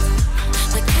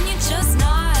 Like, can you just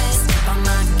not step on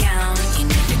my gown? You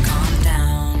need to calm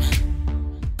down.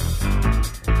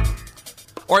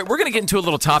 All right, we're going to get into a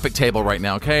little topic table right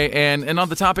now, okay? And on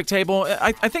the topic table,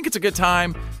 I think it's a good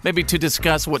time maybe to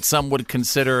discuss what some would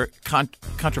consider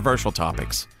controversial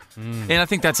topics. And I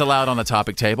think that's allowed on the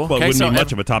topic table. Well, it okay? wouldn't So be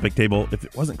much of a topic table if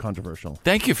it wasn't controversial.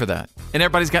 Thank you for that. And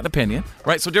everybody's got an opinion,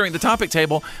 right? So during the topic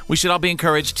table, we should all be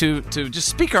encouraged to just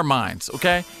speak our minds,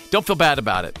 okay? Don't feel bad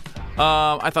about it.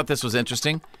 I thought this was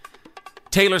interesting.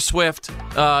 Taylor Swift,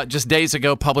 just days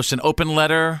ago, published an open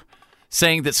letter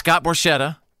saying that Scott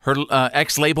Borchetta, her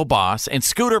ex-label boss, and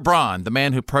Scooter Braun, the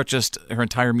man who purchased her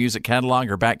entire music catalog,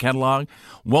 her back catalog,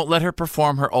 won't let her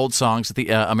perform her old songs at the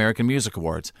American Music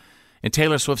Awards. And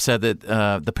Taylor Swift said that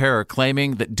the pair are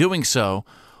claiming that doing so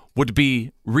would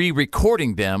be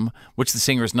re-recording them, which the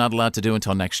singer is not allowed to do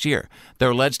until next year.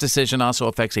 Their alleged decision also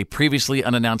affects a previously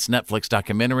unannounced Netflix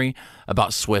documentary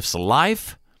about Swift's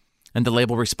life. And the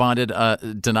label responded,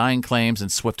 denying claims,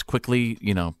 and Swift quickly,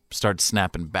 started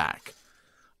snapping back.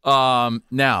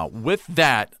 Now, with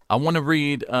that, I want to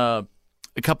read a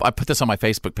couple. I put this on my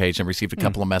Facebook page and received a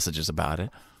couple of messages about it.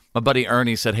 My buddy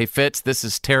Ernie said, "Hey, Fitz, this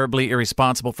is terribly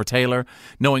irresponsible for Taylor,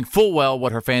 knowing full well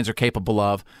what her fans are capable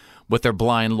of with their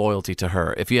blind loyalty to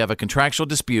her. If you have a contractual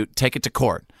dispute, take it to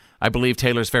court. I believe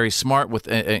Taylor's very smart with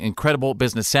incredible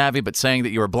business savvy, but saying that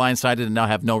you were blindsided and now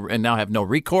have no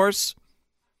recourse."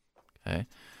 Okay.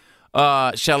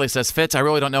 Shelley says, "Fitz, I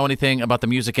really don't know anything about the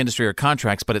music industry or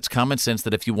contracts, but it's common sense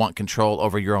that if you want control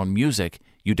over your own music,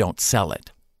 you don't sell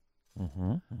it."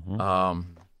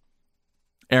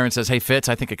 Aaron says, "Hey, Fitz,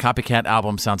 I think a copycat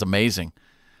album sounds amazing.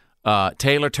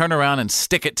 Taylor, turn around and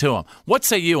stick it to him." What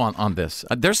say you on this?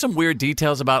 There's some weird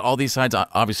details about all these sides.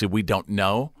 Obviously, we don't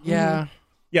know. Yeah.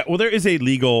 Yeah, well, there is a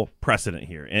legal precedent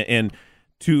here. And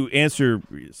to answer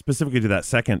specifically to that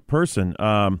second person,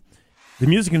 the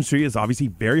music industry is obviously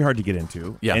very hard to get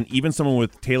into. Yeah. And even someone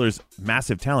with Taylor's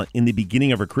massive talent in the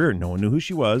beginning of her career, no one knew who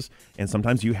she was. And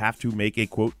sometimes you have to make a,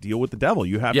 quote, deal with the devil.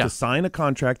 You have to sign a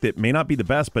contract that may not be the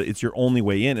best, but it's your only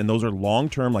way in. And those are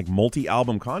long-term, like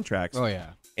multi-album contracts. Oh,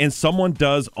 yeah. And someone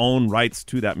does own rights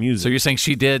to that music. So you're saying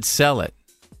she did sell it?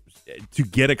 To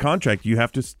get a contract, you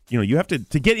have to,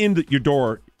 to get in your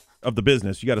door of the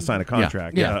business, you got to sign a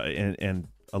contract and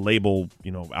a label,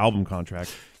 album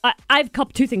contract. I have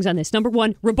two things on this. Number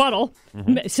one, rebuttal,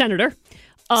 Senator.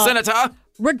 Senator.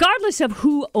 Regardless of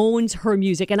who owns her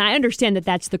music, and I understand that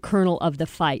that's the kernel of the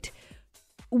fight,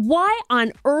 why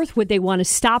on earth would they want to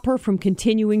stop her from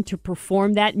continuing to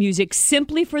perform that music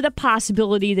simply for the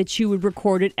possibility that she would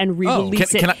record it and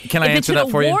re-release it? Can I answer that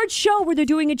for you? If it's an award show where they're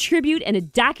doing a tribute and a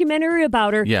documentary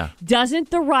about her,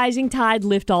 doesn't the rising tide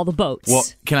lift all the boats? Well,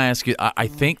 can I ask you, I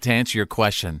think to answer your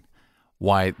question,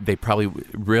 why they probably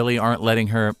really aren't letting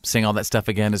her sing all that stuff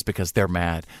again is because they're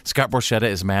mad. Scott Borchetta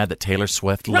is mad that Taylor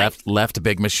Swift left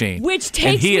Big Machine.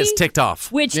 And he is ticked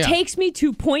off. Which takes me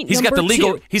to point number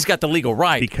two. He's got the legal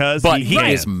right, because he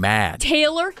is mad.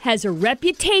 Taylor has a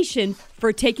reputation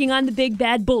for taking on the big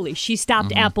bad bully. She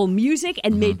stopped Apple Music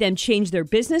and made them change their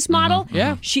business model.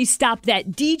 Yeah. She stopped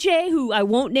that DJ who I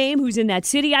won't name, who's in that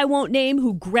city I won't name,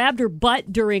 who grabbed her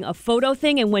butt during a photo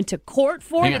thing and went to court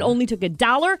for it. It only took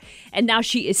 $1. And now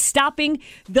she is stopping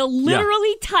the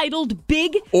literally titled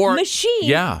Big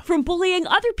Machine from bullying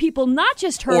other people, not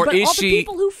just her, but all the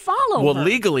people who follow her. Well,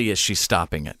 legally, is she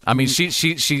stopping it? I mean, she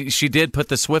did put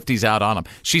the Swifties out on them.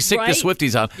 She sicked the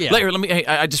Swifties out. Yeah. Later,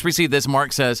 I just received this.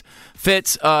 Mark says,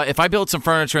 "Fitz, if I build some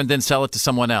furniture and then sell it to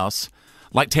someone else,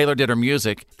 like Taylor did her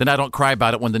music, then I don't cry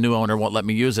about it when the new owner won't let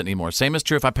me use it anymore. Same is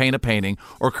true if I paint a painting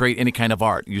or create any kind of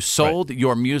art. You sold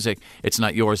your music. It's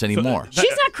not yours anymore."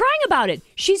 She's not crying about it.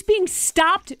 She's being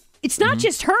stopped. It's not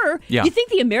just her. Yeah. You think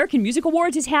the American Music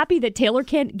Awards is happy that Taylor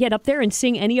can't get up there and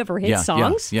sing any of her hit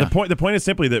songs? Yeah. The point is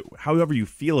simply that however you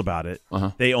feel about it,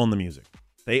 they own the music.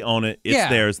 They own it. It's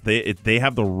theirs. They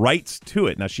have the rights to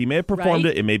it. Now, she may have performed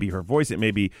it. It may be her voice. It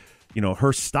may be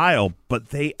her style, but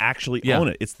they actually own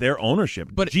it. It's their ownership.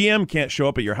 But GM can't show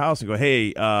up at your house and go,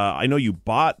 "Hey, I know you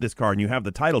bought this car and you have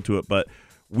the title to it, but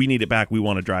we need it back. We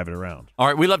want to drive it around." All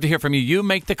right, we love to hear from you. You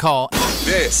make the call.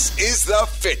 This is the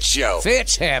Fitz Show.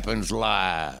 Fitz happens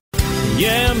live.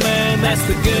 Yeah, man, that's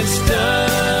the good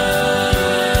stuff.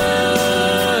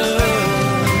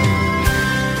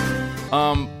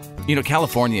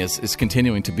 California is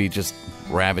continuing to be just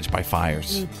ravaged by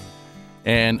fires.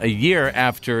 And a year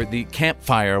after the Camp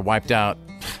Fire wiped out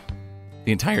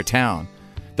the entire town,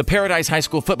 the Paradise High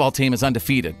School football team is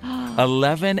undefeated.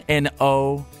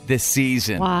 11-0 this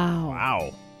season.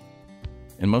 Wow.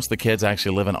 And most of the kids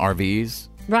actually live in RVs.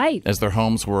 Right. As their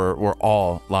homes were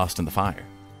all lost in the fire.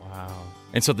 Wow.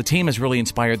 And so the team has really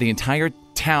inspired the entire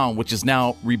town, which is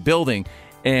now rebuilding.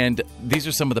 And these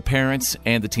are some of the parents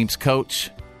and the team's coach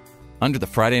under the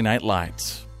Friday Night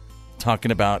Lights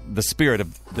talking about the spirit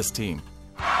of this team.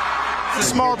 It's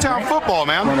small town football,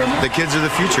 man. The kids are the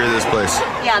future of this place.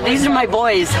 Yeah, these are my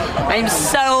boys. I'm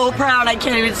so proud. I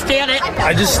can't even stand it.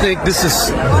 I just think this is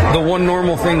the one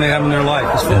normal thing they have in their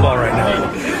life is football right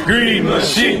now. Green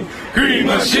machine, green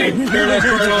machine. Paradise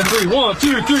Fire on 3. 1,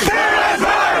 2, 3.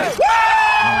 Paradise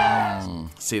Fire!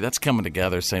 see, that's coming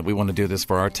together, saying we want to do this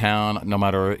for our town, no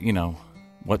matter,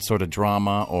 what sort of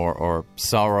drama or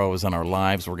sorrow is in our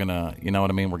lives. We're going to, you know what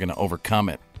I mean? We're going to overcome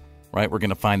it, right? We're going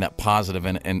to find that positive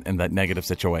in that negative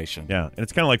situation. Yeah, and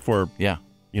it's kind of like for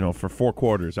 4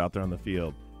 quarters out there on the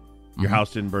field. Your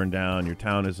house didn't burn down. Your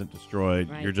town isn't destroyed.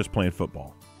 Right. You're just playing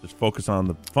football. Just focus on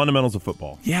the fundamentals of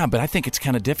football. Yeah, but I think it's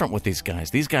kind of different with these guys.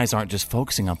 These guys aren't just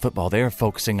focusing on football. They are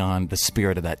focusing on the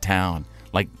spirit of that town.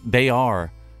 Like, they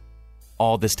are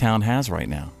all this town has right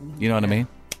now. You know what I mean?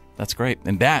 That's great.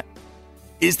 And that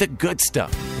is the good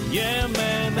stuff. Yeah,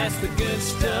 man, that's the good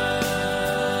stuff.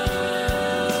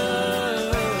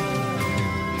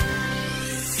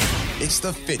 It's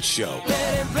the Fitz Show.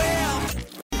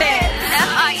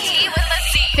 F-I-E with a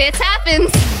C. Fitz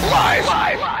happens. Live.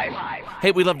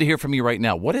 Hey, we'd love to hear from you right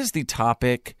now. What is the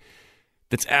topic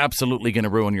that's absolutely going to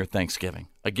ruin your Thanksgiving?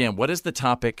 Again, what is the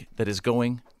topic that is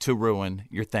going to ruin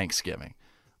your Thanksgiving?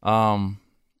 I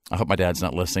hope my dad's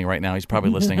not listening right now. He's probably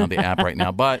listening on the app right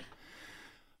now, but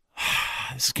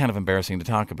this is kind of embarrassing to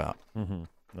talk about. Mm-hmm.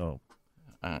 Oh.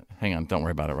 Hang on. Don't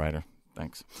worry about it, Ryder.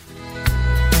 Thanks.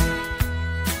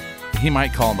 He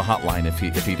might call on the hotline if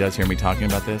he does hear me talking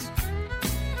about this.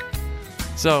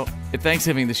 So, at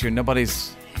Thanksgiving this year,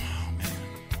 nobody's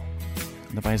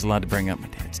allowed to bring up my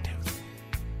dad's tooth.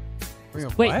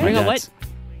 Wait, bring up what?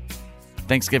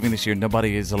 Thanksgiving this year,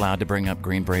 nobody is allowed to bring up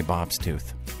Greenberry Bob's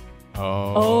tooth.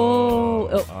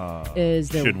 Is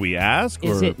there? Should we ask?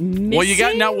 Is or? it missing? Well, you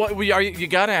got now. What you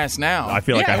got to ask now? I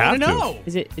feel like I have to. Know.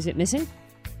 Is it missing?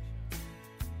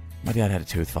 My dad had a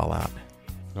tooth fall out.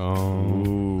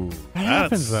 Oh, that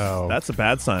happens though. That's a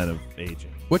bad sign of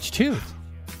aging. Which tooth?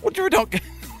 Well, you don't. It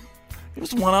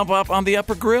was one up on the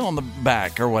upper grill on the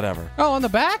back or whatever. Oh, on the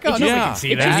back. Oh, It nobody yeah. can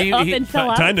see It that. just up and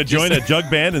fell out. Time to join a jug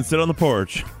band and sit on the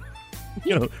porch.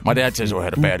 My dad says I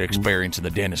had a bad experience at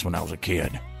the dentist when I was a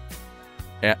kid.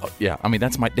 Yeah. I mean,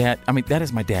 that's my dad. I mean, that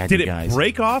is my dad. Did you it guys.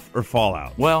 break off or fall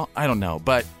out? Well, I don't know,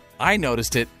 but I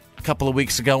noticed it a couple of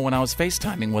weeks ago when I was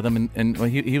FaceTiming with him, and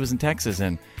he was in Texas,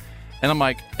 and I'm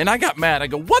like, and I got mad. I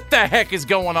go, what the heck is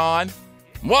going on?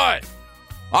 What?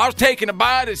 I was taking a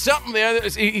bite of something.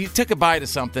 He took a bite of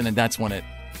something, and that's when it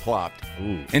plopped.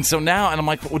 Ooh. And so now, and I'm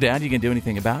like, well, Dad, you gonna do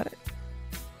anything about it?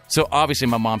 So obviously,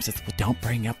 my mom says, well, don't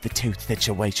bring up the tooth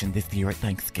situation this year at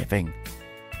Thanksgiving.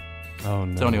 Oh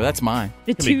no. So anyway, that's mine.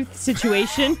 The tooth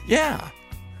situation? Yeah.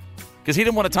 Because he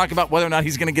didn't want to talk about whether or not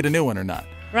he's going to get a new one or not.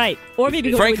 Right. Or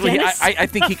maybe go Frankly, to a dentist. I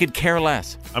think he could care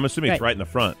less. I'm assuming it's right in the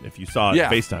front if you saw it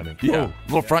FaceTiming. Yeah. Oh. A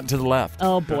little front to the left.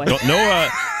 Oh, boy.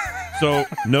 So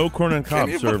no corn on cob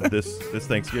served this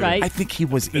Thanksgiving. Right. I think he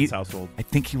was eating household. I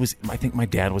think my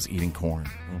dad was eating corn.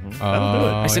 Mm-hmm. That'll do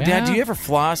it. I said, Dad, do you ever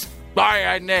floss?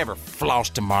 I never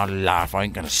flossed in my life. I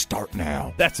ain't going to start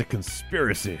now. That's a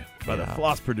conspiracy by the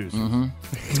floss producer. Mm-hmm.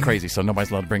 It's crazy, so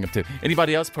nobody's allowed to bring up too.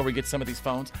 Anybody else before we get some of these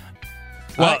phones?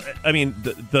 Well, I mean,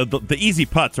 the easy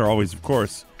putts are always, of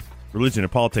course, religion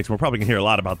and politics. We're probably going to hear a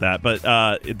lot about that. But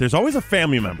there's always a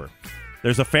family member.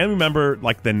 There's a family member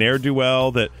like the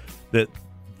ne'er-do-well that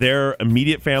their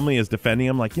immediate family is defending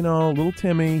him. Like, little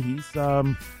Timmy,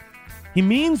 he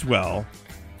means well.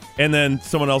 And then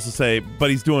someone else will say, but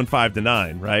he's doing 5 to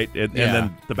 9, right? And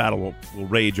then the battle will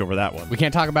rage over that one. We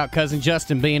can't talk about Cousin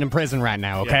Justin being in prison right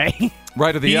now, okay? Yeah.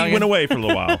 Ryder the Youngin? He went away for a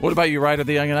little while. What about you, Ryder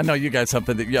the Youngin? I know you got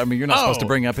something that you're not supposed to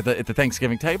bring up at the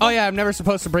Thanksgiving table. Oh, yeah, I'm never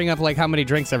supposed to bring up, how many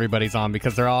drinks everybody's on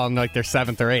because they're all on, their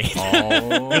 7th or 8th.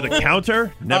 Oh. You're the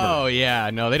counter? Never. Oh, yeah.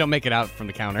 No, they don't make it out from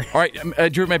the counter. All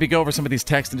right, Drew, maybe go over some of these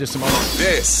texts in just a moment.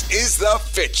 This is the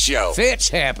Fitz Show. Fitz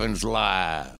happens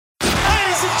live.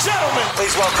 Ladies and gentlemen,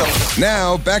 please welcome.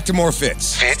 Now, back to more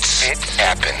Fitz. Fitz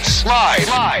happens live.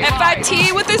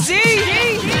 F-I-T with a Z.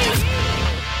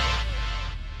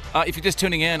 If you're just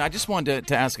tuning in, I just wanted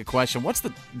to ask a question. What's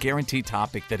the guaranteed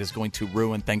topic that is going to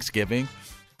ruin Thanksgiving?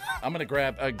 I'm going to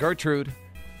grab Gertrude.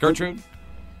 Gertrude?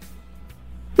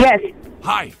 Yes.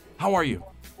 Hi. How are you?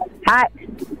 Hi.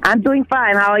 I'm doing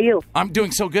fine. How are you? I'm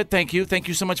doing so good, thank you. Thank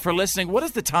you so much for listening. What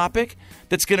is the topic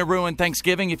that's going to ruin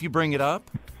Thanksgiving if you bring it up?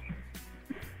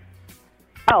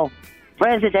 Oh,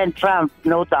 President Trump,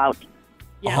 no doubt.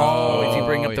 Yeah. Oh, if you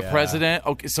bring up the president?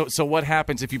 Okay, so what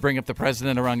happens if you bring up the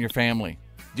president around your family?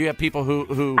 Do you have people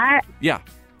who Yeah.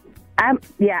 I'm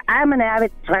an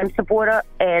avid Trump supporter,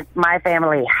 and my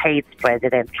family hates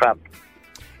President Trump.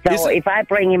 So if I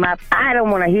bring him up, I don't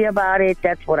want to hear about it.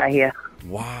 That's what I hear.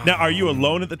 Wow. Now, are you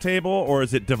alone at the table, or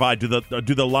is it divided?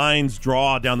 Do the lines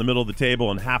draw down the middle of the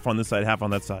table and half on this side, half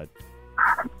on that side?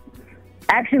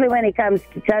 Actually, when it comes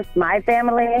to just my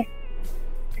family,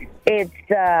 it's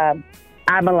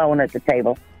I'm alone at the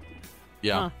table.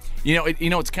 Yeah.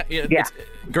 It's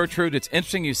Gertrude, it's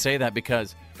interesting you say that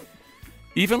because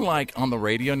Even like on the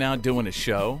radio now doing a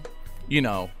show,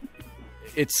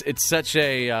 it's such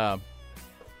a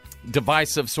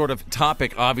divisive sort of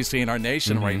topic, obviously, in our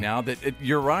nation right now, that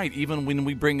you're right. Even when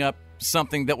we bring up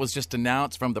something that was just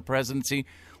announced from the presidency,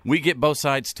 we get both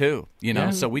sides too,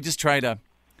 So we just try to.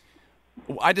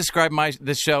 I describe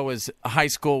this show as high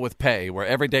school with pay, where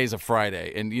every day's a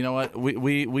Friday, and you know what?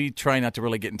 We try not to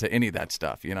really get into any of that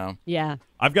stuff, Yeah.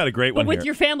 I've got a great one But with here.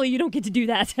 your family, you don't get to do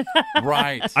that.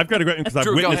 Right. I've got a great one because I've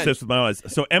Drew, go witnessed ahead. this with my eyes.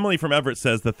 So Emily from Everett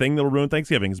says the thing that'll ruin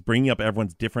Thanksgiving is bringing up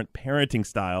everyone's different parenting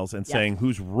styles and saying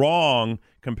who's wrong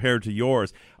compared to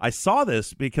yours. I saw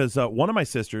this because one of my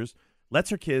sisters lets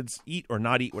her kids eat or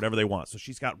not eat whatever they want. So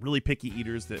she's got really picky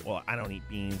eaters that, well, I don't eat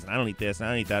beans, and I don't eat this, and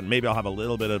I don't eat that, and maybe I'll have a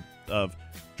little bit of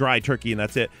dry turkey, and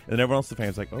that's it. And then everyone else in the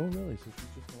family's like, oh, really? So she's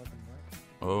just going to let them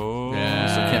go? Oh,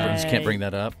 so can't bring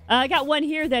that up. I got one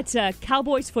here that's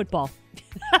Cowboys football.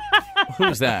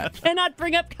 Who's that? Cannot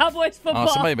bring up Cowboys football.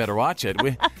 Oh, somebody better watch it.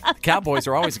 Cowboys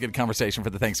are always a good conversation for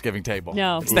the Thanksgiving table.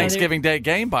 No. It's Thanksgiving Day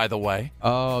game, by the way.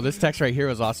 Oh, this text right here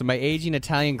was awesome. My aging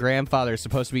Italian grandfather is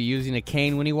supposed to be using a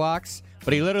cane when he walks,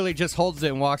 but he literally just holds it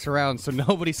and walks around, so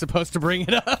nobody's supposed to bring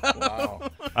it up. Wow.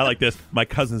 I like this. My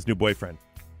cousin's new boyfriend.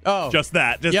 Oh. Just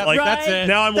that. Just Yep, like that's it.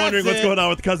 Now I'm That's wondering what's it. going on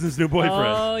with the cousin's new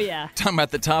boyfriend. Oh, yeah. Talking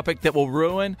about the topic that will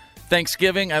ruin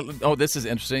Thanksgiving. This is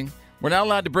interesting. We're not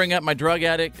allowed to bring up my drug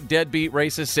addict, deadbeat,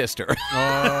 racist sister.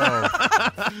 Oh.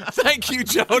 Thank you,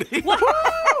 Jody.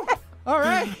 All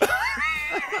right.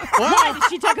 Why? Did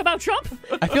she talk about Trump?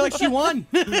 I feel like she won.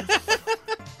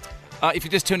 If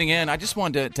you're just tuning in, I just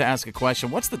wanted to ask a question.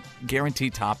 What's the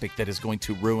guaranteed topic that is going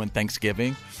to ruin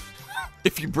Thanksgiving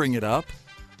if you bring it up?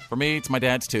 For me, it's my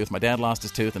dad's tooth. My dad lost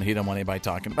his tooth, and he didn't want anybody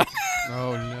talking about it.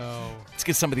 Oh, no. Let's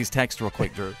get some of these texts real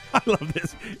quick, Drew. I love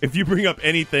this. If you bring up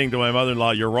anything to my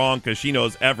mother-in-law, you're wrong because she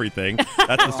knows everything.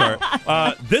 That's the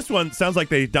start. This one sounds like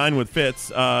they dine with Fitz.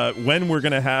 When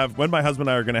my husband and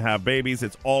I are going to have babies,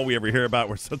 it's all we ever hear about.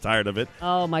 We're so tired of it.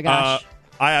 Oh, my gosh.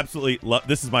 I absolutely love.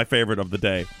 This is my favorite of the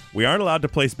day. We aren't allowed to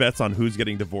place bets on who's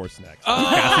getting divorced next.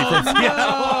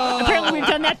 Apparently, we've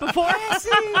done that before.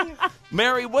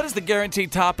 Mary, what is the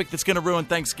guaranteed topic that's going to ruin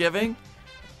Thanksgiving?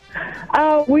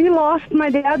 We lost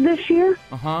my dad this year.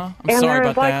 I'm and sorry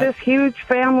there's about like that. this huge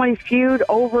family feud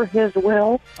over his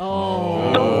will.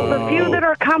 Oh. So the few that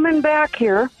are coming back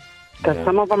here, because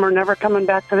some of them are never coming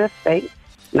back to this state.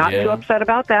 Not too upset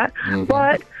about that.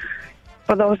 But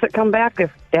for those that come back, if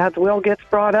Dad's will gets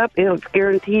brought up, it's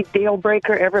guaranteed deal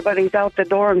breaker. Everybody's out the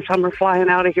door, and some are flying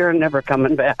out of here and never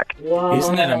coming back.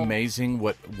 Isn't it amazing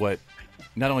what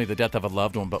not only the death of a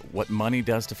loved one, but what money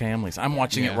does to families? I'm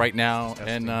watching it right now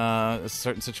in a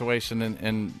certain situation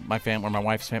in my family, or my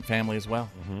wife's family as well.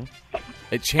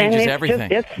 It changes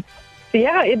everything.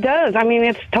 Yeah, it does. I mean,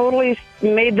 it's totally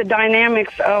made the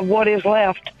dynamics of what is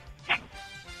left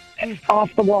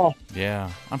off the wall.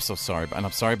 Yeah, I'm so sorry, and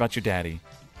I'm sorry about your daddy.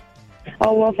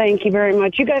 Oh, well, thank you very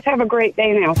much. You guys have a great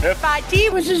day now. F-I-T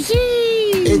with a Z.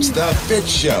 It's the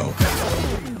Fitz Show.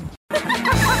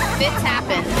 Fitz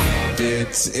happens.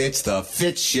 It's the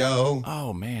Fitz Show.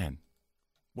 Oh, man.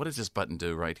 What does this button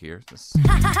do right here? This...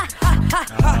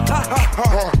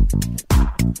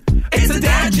 It's a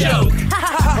dad joke.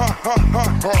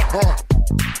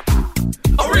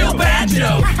 A real bad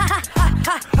joke.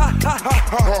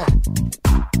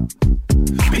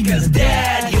 Because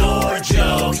Dad, your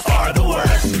jokes are the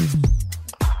worst.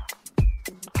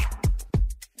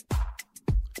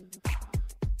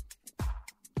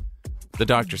 The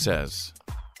doctor says,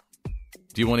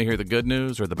 do you want to hear the good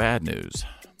news or the bad news?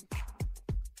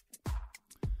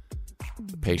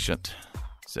 The patient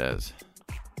says,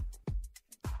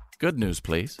 good news,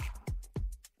 please.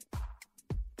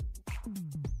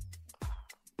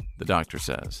 The doctor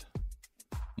says,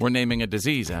 we're naming a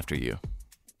disease after you.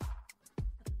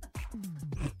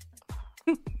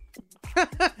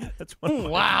 That's one.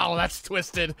 Wow, that's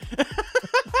twisted.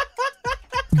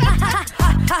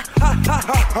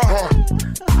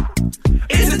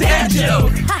 It's a dad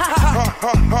joke.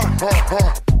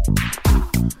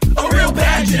 A real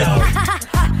bad joke.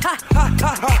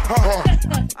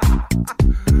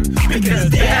 Because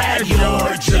Dad,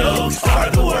 your jokes are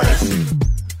the worst.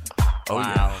 Oh,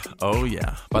 wow. Oh,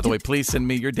 yeah. By the way, please send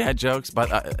me your dad jokes. But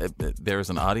there's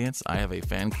an audience. I have a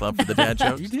fan club for the dad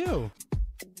jokes. You do.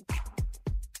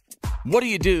 What do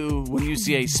you do when you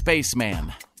see a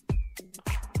spaceman?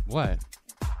 What?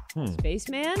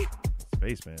 Spaceman?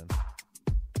 Spaceman.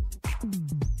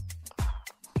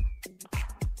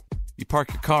 You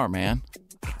park your car, man.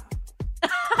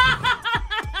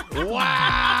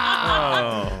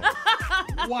 Wow.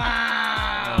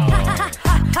 Wow.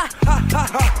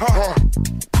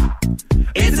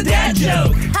 It's a dad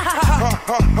joke.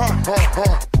 A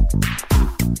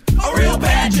real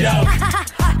bad joke.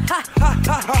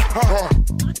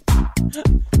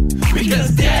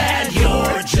 Because, Dad,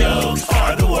 your jokes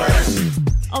are the worst.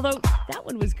 Although, that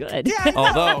one was good.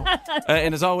 Although,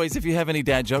 and as always, if you have any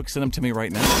dad jokes, send them to me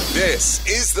right now. This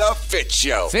is the Fitz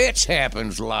Show. Fitz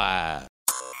happens live.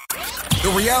 The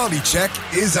reality check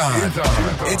is on.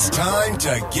 It's time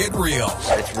to get real.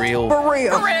 It's real. For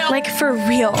real. Like for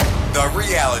real. The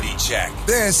reality check.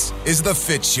 This is the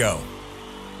Fitz Show.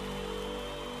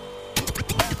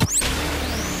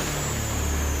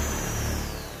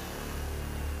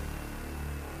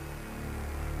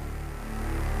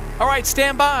 All right,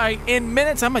 stand by. In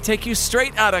minutes, I'm going to take you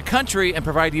straight out of country and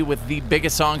provide you with the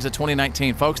biggest songs of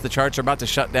 2019. Folks, the charts are about to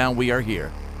shut down. We are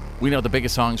here. We know the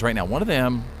biggest songs right now. One of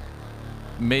them,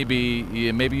 maybe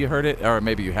you heard it, or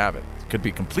maybe you haven't. It could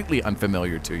be completely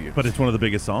unfamiliar to you. But it's one of the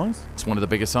biggest songs? It's one of the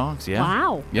biggest songs, yeah.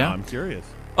 Wow. Yeah. I'm curious.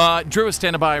 Drew is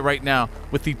standing by right now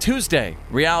with the Tuesday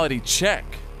reality check.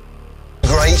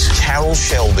 Grace Carol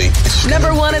Shelby.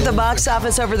 Number one at the box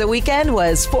office over the weekend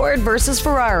was Ford versus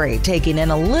Ferrari, taking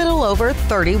in a little over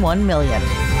 $31 million.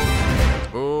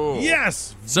 Ooh.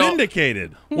 Yes!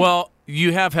 Vindicated. Well,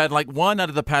 you have had like one out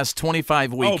of the past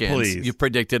 25 weekends. Please. You've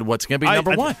predicted what's going to be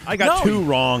number one. I got two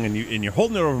wrong, and you're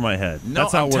holding it over my head. No,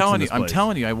 That's how it works in this I'm place.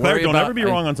 telling you. I Claire, worry don't about, ever be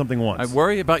wrong on something once. I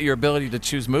worry about your ability to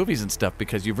choose movies and stuff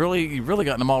because you've really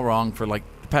gotten them all wrong for like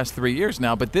the past 3 years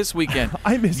now. But this weekend,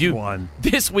 I missed one.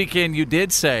 This weekend, you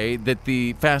did say that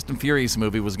the Fast and Furious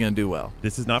movie was going to do well.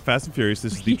 This is not Fast and Furious.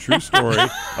 This is the true story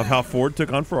of how Ford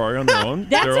took on Ferrari on their own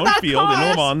That's about field cars.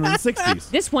 in Le Mans in the 60s.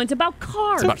 This one's about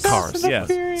cars. It's about cars.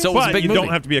 Yes. So it was a but big you movie.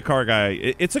 don't have to be a car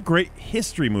guy. It's a great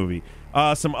history movie.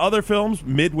 Some other films,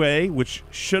 Midway, which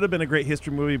should have been a great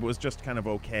history movie, but was just kind of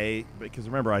okay. Because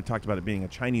remember, I talked about it being a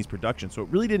Chinese production, so it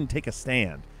really didn't take a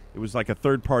stand. It was like a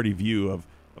third-party view of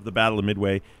the Battle of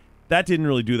Midway. That didn't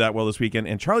really do that well this weekend.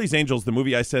 And Charlie's Angels, the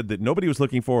movie I said that nobody was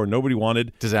looking for or nobody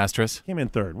wanted. Disastrous. Came in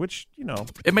third, which,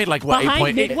 It made like, what,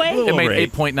 Behind 8.8? Midway? It made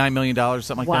 $8. $8.9 million,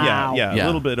 something like Wow. that. Yeah, a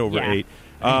little bit over 8.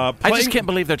 I just can't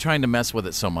believe they're trying to mess with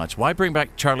it so much. Why bring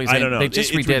back Charlie's I Angels? don't know. They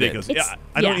just It's redid ridiculous. it. Yeah,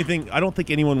 I don't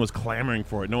think anyone was clamoring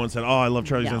for it. No one said, "Oh, I love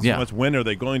Charlie's Angels so much." When are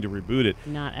they going to reboot it?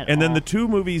 Not at all. And then the two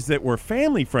movies that were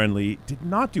family friendly did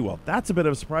not do well. That's a bit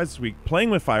of a surprise this week. Playing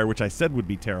with Fire, which I said would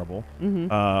be terrible,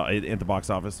 at the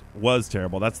box office, was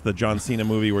terrible. That's the John Cena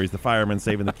movie where he's the fireman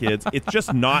saving the kids. It's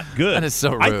just not good. That is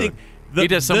so rude. I think he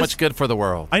does so much good for the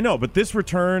world. I know, but this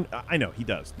return, I know he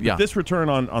does. Yeah. This return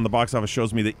on the box office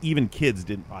shows me that even kids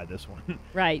didn't buy this one.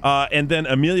 Right. And then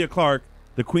Emilia Clarke,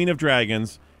 the Queen of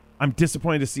Dragons. I'm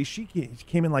disappointed to see she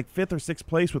came in like 5th or 6th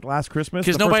place with Last Christmas.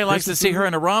 Because nobody likes to see her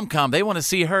in a rom-com. They want to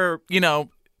see her, in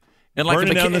like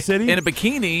Burning down the city? in a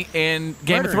bikini in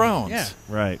Game of Thrones. Yeah.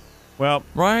 Right. Well,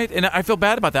 right, and I feel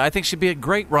bad about that. I think she'd be a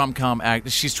great rom-com act.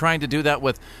 She's trying to do that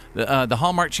with the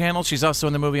Hallmark Channel. She's also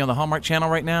in the movie on the Hallmark Channel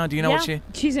right now. Do you know what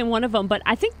she's in one of them. But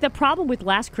I think the problem with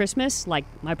Last Christmas, like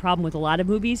my problem with a lot of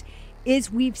movies,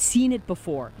 is we've seen it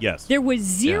before. Yes. There was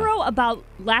zero about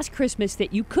Last Christmas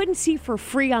that you couldn't see for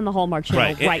free on the Hallmark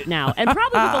Channel right now. And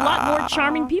probably with a lot more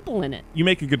charming people in it. You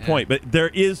make a good point, but there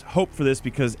is hope for this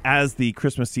because as the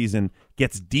Christmas season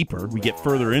gets deeper, we get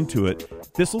further into it,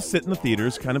 this will sit in the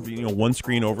theaters, kind of, one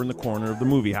screen over in the corner of the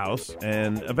movie house,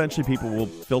 and eventually people will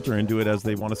filter into it as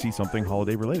they want to see something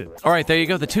holiday related. All right, there you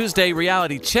go. The Tuesday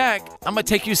reality check. I'm going to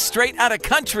take you straight out of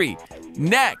country.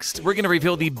 Next, we're going to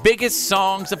reveal the biggest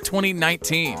songs of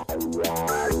 2019.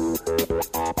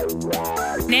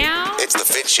 Now, It's the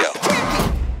Fitz Show.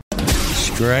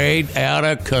 Straight out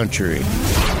of country.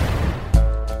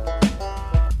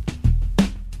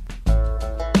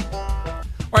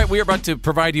 All right, we are about to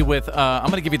provide you with, I'm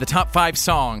going to give you the top 5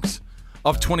 songs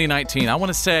of 2019. I want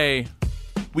to say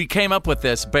we came up with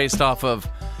this based off of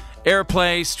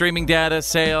airplay, streaming data,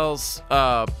 sales,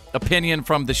 opinion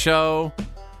from the show,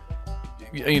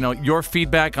 your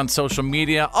feedback on social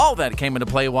media. All that came into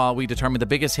play while we determined the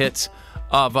biggest hits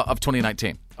of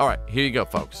 2019. All right, here you go,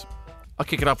 folks. I'll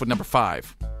kick it off with number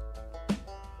 5.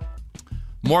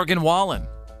 Morgan Wallen.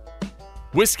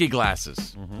 Whiskey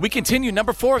Glasses. We continue.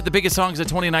 Number 4 of the biggest songs of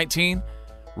 2019.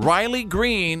 Riley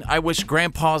Green, I Wish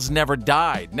Grandpa's Never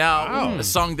Died. Now, a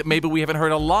song that maybe we haven't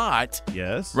heard a lot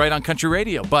right on country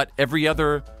radio, but every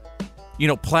other,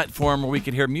 platform where we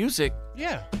could hear music,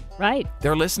 right,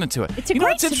 they're listening to it. It's a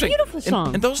great, it's a beautiful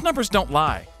song. And those numbers don't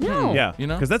lie. No. Yeah,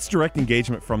 because that's direct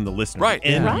engagement from the listener, Right. the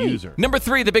end user. Number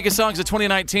 3, the biggest songs of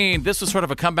 2019. This was sort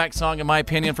of a comeback song, in my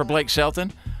opinion, for Blake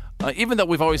Shelton. Even though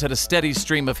we've always had a steady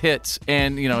stream of hits,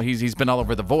 and he's been all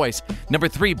over The Voice. Number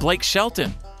 3, Blake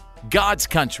Shelton, God's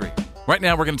Country. Right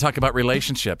now, we're going to talk about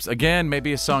relationships. Again,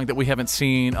 maybe a song that we haven't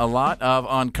seen a lot of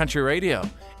on country radio.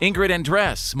 Ingrid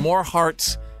Andress, More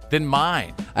Hearts Than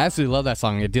Mine. I absolutely love that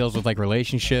song. It deals with like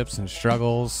relationships and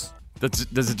struggles.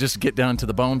 Does it just get down to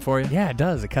the bone for you? Yeah, it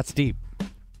does. It cuts deep.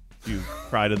 Do you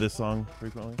cry to this song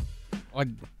frequently? Well,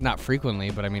 not frequently,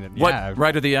 but I mean, What, yeah.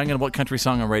 Ryder the Young, and what country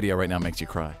song on radio right now makes you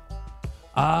cry?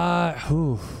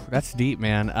 That's deep,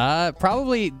 man.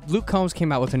 Probably Luke Combs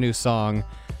came out with a new song.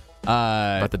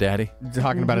 About the daddy?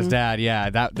 Talking about his dad, yeah.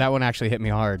 That one actually hit me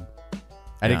hard.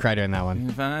 I did cry during that one.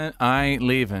 If I ain't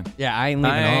leaving. Yeah, I ain't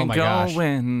leaving. Oh my gosh.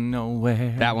 Going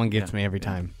nowhere. That one gets me every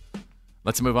time.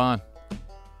 Let's move on.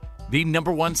 The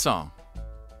number one song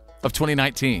of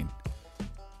 2019.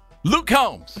 Luke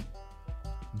Combs.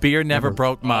 Beer Never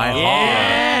Broke My Heart.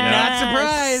 Yeah, not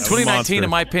surprised. 2019, in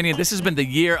my opinion, this has been the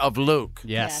year of Luke.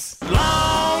 Yes.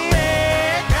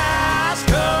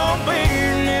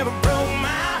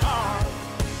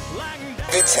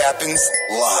 Fitz happens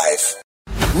live.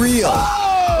 Real.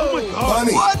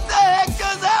 Funny. What the heck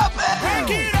just happened?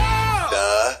 Break it up!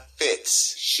 The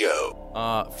Fitz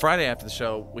Show. Friday after the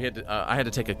show, I had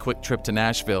to take a quick trip to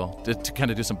Nashville to kind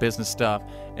of do some business stuff,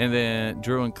 and then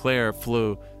Drew and Claire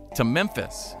flew to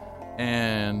Memphis,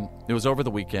 and it was over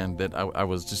the weekend that I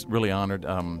was just really honored,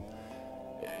 and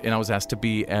I was asked to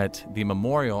be at the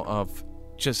memorial of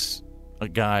just a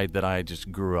guy that I just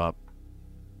grew up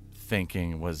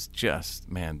thinking was just,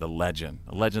 man, a legend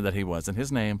that he was, and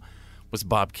his name was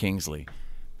Bob Kingsley.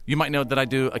 You might know that I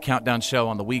do a countdown show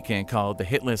on the weekend called The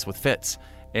Hit List with Fitz,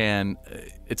 and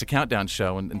it's a countdown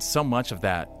show, and so much of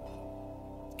that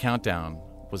countdown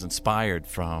was inspired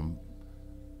from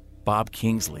Bob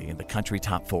Kingsley in the Country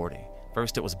Top 40.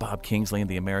 First it was Bob Kingsley in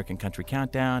the American Country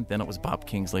Countdown, then it was Bob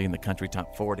Kingsley in the Country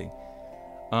Top 40.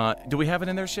 Do we have it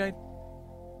in there, Shade?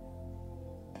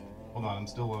 Hold on, I'm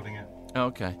still loading it.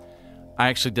 Okay. I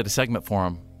actually did a segment for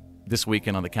him this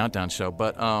weekend on the Countdown Show,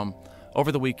 but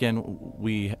over the weekend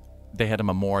they had a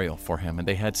memorial for him, and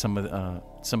they had some of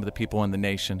the people in the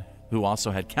nation who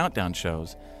also had countdown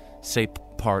shows say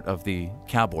part of the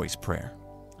Cowboys prayer.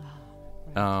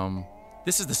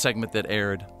 This is the segment that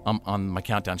aired on my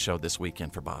countdown show this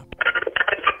weekend for Bob. Just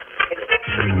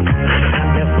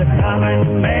a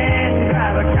common man,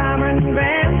 drive a common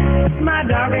van. My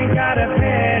dog ain't got a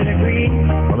pedigree.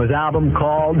 From his album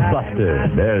called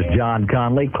Busted, there's John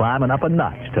Conley climbing up a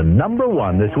notch to number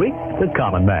one this week, The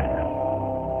Common Man.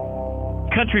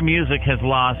 Country music has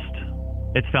lost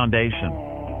its foundation,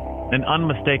 an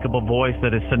unmistakable voice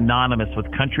that is synonymous with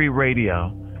country radio,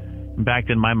 backed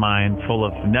in my mind, full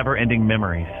of never-ending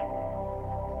memories.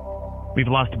 We've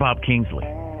lost Bob Kingsley.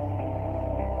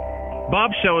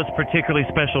 Bob's show is particularly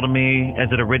special to me as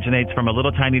it originates from a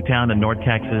little tiny town in North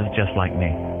Texas just like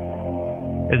me.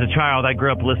 As a child, I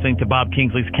grew up listening to Bob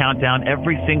Kingsley's Countdown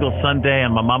every single Sunday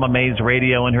on my Mama Mae's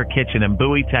radio in her kitchen in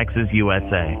Bowie, Texas,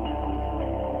 USA.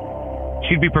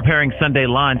 She'd be preparing Sunday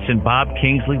lunch, and Bob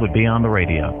Kingsley would be on the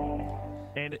radio.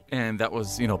 And that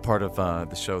was, part of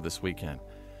the show this weekend.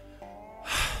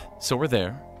 So we're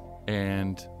there,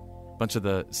 and a bunch of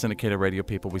the syndicated radio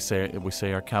people, we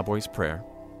say our Cowboys prayer.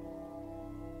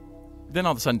 Then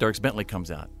all of a sudden, Dierks Bentley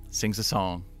comes out, sings a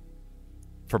song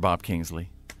for Bob Kingsley.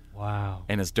 Wow.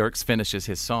 And as Dierks finishes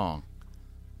his song,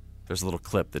 there's a little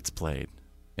clip that's played,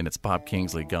 and it's Bob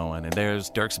Kingsley going, and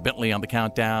there's Dierks Bentley on the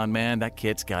countdown. Man, that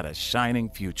kid's got a shining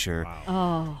future.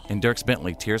 Wow. And Dierks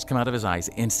Bentley, tears come out of his eyes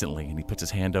instantly, and he puts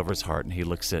his hand over his heart, and he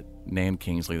looks at Nan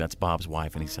Kingsley, that's Bob's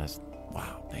wife, and he says,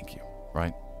 wow, thank you,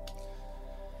 right?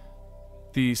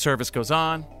 The service goes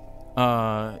on.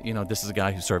 This is a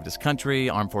guy who served his country,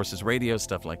 Armed Forces Radio,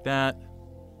 stuff like that.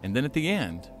 And then at the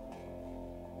end,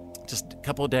 just a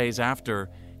couple of days after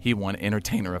he won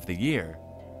Entertainer of the Year,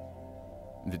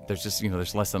 there's just,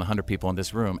 there's less than 100 people in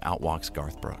this room, out walks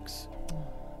Garth Brooks,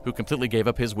 who completely gave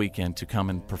up his weekend to come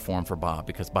and perform for Bob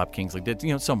because Bob Kingsley did,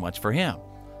 so much for him.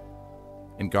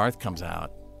 And Garth comes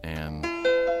out and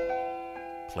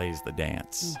plays the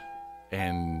dance.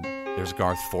 And there's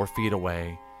Garth 4 feet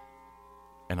away.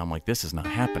 And I'm like, this is not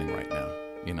happening right now,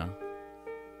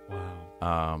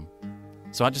 Wow.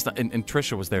 So I just thought, and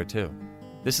Trisha was there too.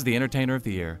 This is the Entertainer of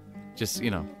the Year. Just,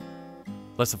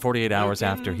 less than 48 hours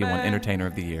after he won Entertainer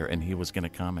of the Year, and he was going to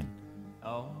come and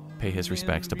pay his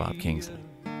respects to Bob Kingsley.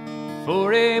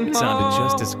 It sounded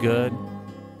just as good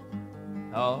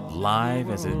live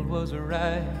as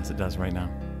it does right now.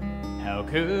 How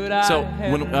could I So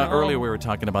when earlier we were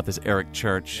talking about this Eric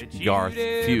Church Garth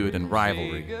feud and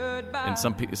rivalry, and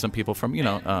some people from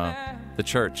the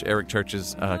church, Eric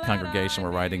Church's congregation,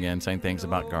 were writing in saying things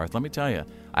about Garth. Let me tell you,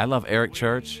 I love Eric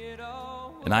Church,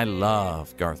 and I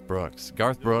love Garth Brooks.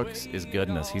 Garth Brooks is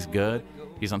goodness. He's good.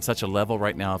 He's on such a level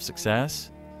right now of success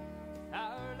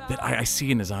that I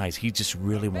see in his eyes, he just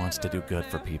really wants to do good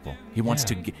for people. He wants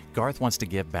to. Garth wants to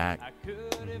give back.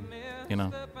 You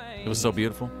know, it was so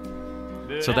beautiful.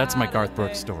 So that's my Garth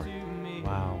Brooks story.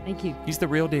 Wow. Thank you. He's the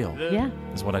real deal. Yeah.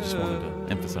 Is what I just wanted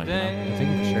to emphasize. You know?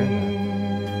 Thank you for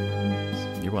sharing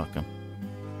that. You're welcome.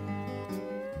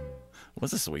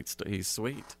 Was a sweet story. He's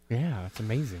sweet. Yeah, that's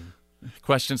amazing.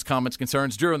 Questions, comments,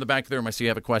 concerns? Drew in the back of the room. I see you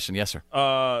have a question. Yes, sir.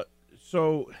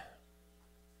 So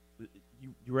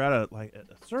you were at a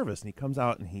service, and he comes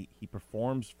out and he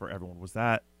performs for everyone. Was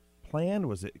that planned?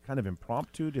 Was it kind of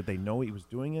impromptu? Did they know he was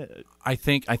doing it? I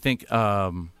think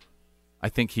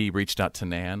he reached out to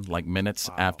Nan like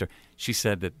minutes after. She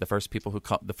said that the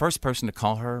first person to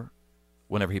call her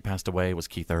whenever he passed away was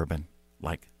Keith Urban.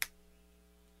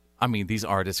 These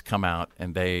artists come out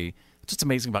and it's just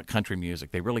amazing about country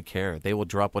music. They really care. They will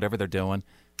drop whatever they're doing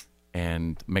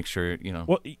and make sure, you know.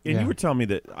 Well, you were telling me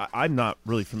that I'm not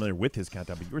really familiar with his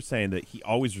countdown, but you were saying that he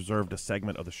always reserved a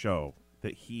segment of the show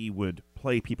that he would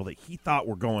play people that he thought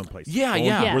were going places.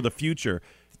 Were the future.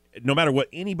 No matter what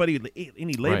any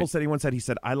label said, anyone said, he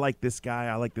said, I like this guy,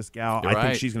 I like this gal, I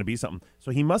think she's going to be something.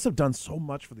 So he must have done so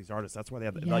much for these artists. That's why they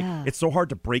have it's so hard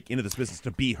to break into this business,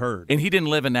 to be heard. And he didn't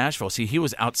live in Nashville. See, he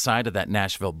was outside of that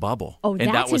Nashville bubble. Oh,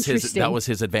 and that's interesting. That was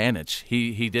his advantage.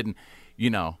 He didn't,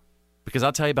 because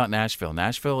I'll tell you about Nashville.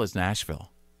 Nashville is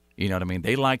Nashville. You know what I mean?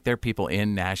 They like their people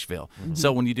in Nashville. Mm-hmm.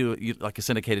 So when you do like a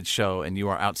syndicated show and you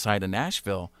are outside of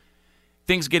Nashville,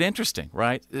 things get interesting,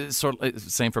 right?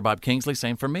 Same for Bob Kingsley,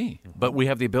 same for me. Mm-hmm. But we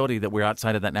have the ability that we're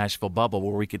outside of that Nashville bubble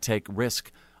where we could take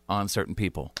risk on certain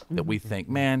people that we think,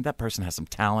 man, that person has some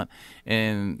talent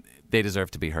and they deserve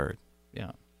to be heard.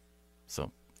 Yeah.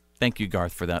 So thank you,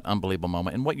 Garth, for that unbelievable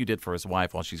moment and what you did for his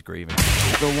wife while she's grieving.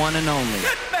 The one and only.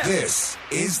 This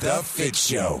is The Fitz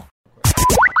Show.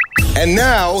 And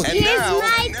now, Here's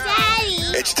my daddy.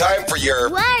 It's time for your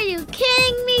Why Are You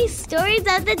Kidding Me? Stories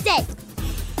of the Day.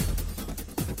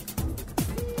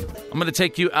 I'm going to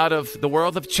take you out of the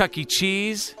world of Chuck E.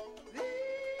 Cheese.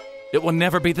 It will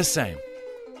never be the same.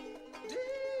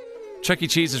 Chuck E.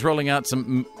 Cheese is rolling out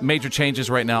some major changes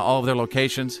right now, all of their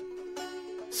locations.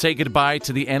 Say goodbye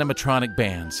to the animatronic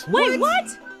bands. Wait,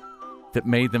 what? That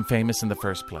made them famous in the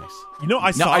first place.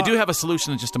 I do have a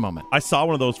solution in just a moment. I saw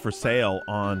one of those for sale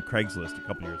on Craigslist a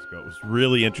couple years ago. It was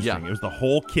really interesting. Yeah. It was the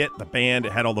whole kit, the band.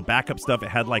 It had all the backup stuff. It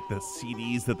had like the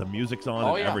CDs that the music's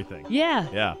on everything. Yeah.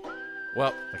 Yeah.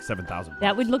 Well, like $7,000.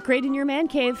 That would look great in your man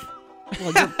cave.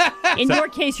 Well, in your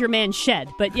case, your man's shed,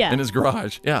 but yeah. In his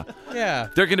garage, yeah. Yeah.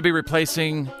 They're going to be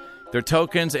replacing their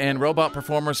tokens and robot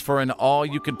performers for an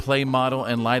all-you-can-play model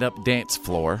and light-up dance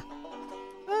floor.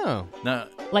 Oh. Now,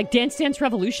 like Dance Dance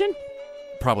Revolution?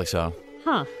 Probably so.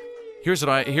 Huh. Here's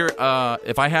what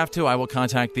if I have to, I will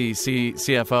contact the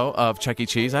CFO of Chuck E.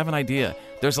 Cheese. I have an idea.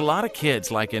 There's a lot of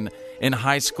kids like in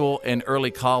high school and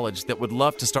early college that would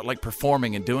love to start like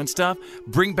performing and doing stuff.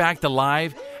 Bring back the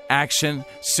live action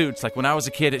suits. Like when I was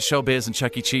a kid at Showbiz and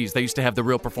Chuck E. Cheese, they used to have the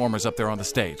real performers up there on the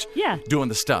stage. Yeah. Doing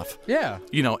the stuff. Yeah.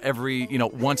 Every,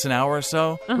 once an hour or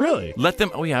so. Uh-huh. Really? Let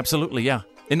them, oh yeah, absolutely, yeah.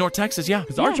 In North Texas, yeah.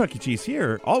 Because our Chuck E. Cheese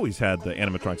here always had the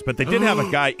animatronics, but they did have a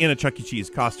guy in a Chuck E. Cheese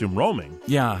costume roaming.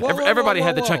 Yeah. Everybody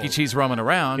had the Chuck E. Cheese roaming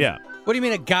around. Yeah. What do you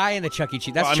mean a guy in the Chuck E.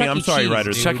 Cheese? That's Chuck E. I'm sorry, Cheese.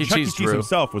 writer. Chuck E. Cheese, Drew.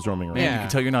 himself was roaming around. Man, you can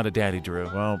tell you're not a daddy, Drew.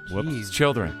 Well, whoops. Jeez.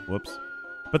 Children. Whoops.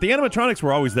 But the animatronics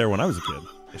were always there when I was a kid.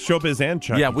 Showbiz and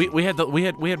Chuck. Yeah, E. we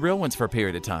had real ones for a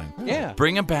period of time. Yeah.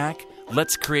 Bring them back.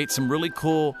 Let's create some really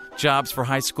cool jobs for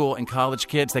high school and college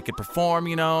kids that could perform,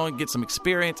 and get some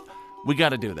experience. We got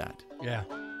to do that. Yeah.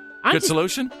 Good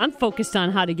solution? I'm focused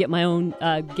on how to get my own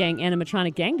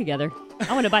animatronic gang together.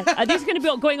 I want to buy. Are these going to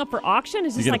be going up for auction?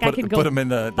 Is this like I can go put them in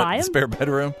the buy them? spare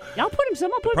bedroom? Yeah, I'll put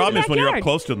them. I'll put them in the Problem is when you're up backyard.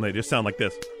 close to them, they just sound like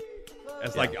this.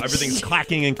 It's like everything's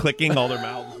clacking and clicking, all their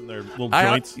mouths and their little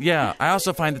joints. I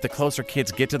also find that the closer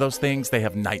kids get to those things, they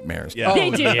have nightmares. Yeah.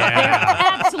 They do. Yeah.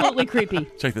 They're absolutely creepy.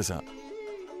 Check this out.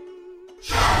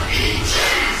 Chuck E.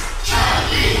 Cheese!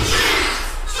 Chuck E. Cheese!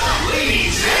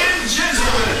 Ladies and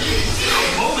gentlemen,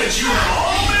 the moment you have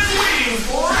all been waiting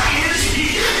for is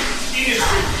here. It is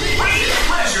with great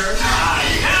pleasure I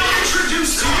now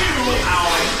introduce to you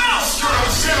our master of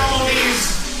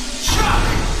ceremonies, Chuck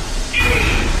E.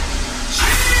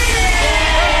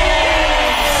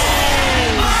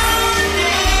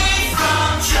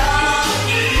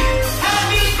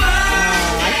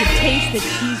 I can taste the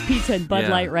cheese pizza and Bud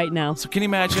Light right now. So can you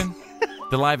imagine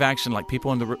the live action, like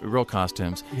people in the real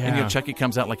costumes? Yeah. And Chucky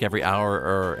comes out like every hour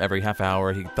or every half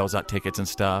hour. He throws out tickets and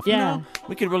stuff. Yeah.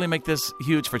 We could really make this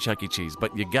huge for Chuck E. Cheese,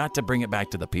 but you got to bring it back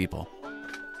to the people.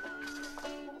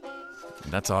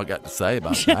 That's all I got to say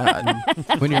about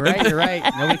that. When you're right, you're right.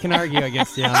 Nobody can argue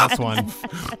against you on this one.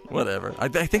 Whatever. I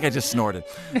think I just snorted.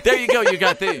 There you go. You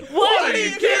got the What are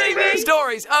you kidding me?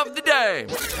 Stories of the day.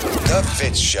 The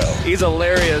Fitz Show. He's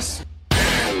hilarious.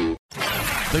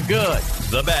 The good,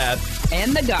 the bad,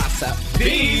 and the gossip.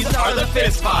 These are the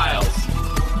Fitz Files.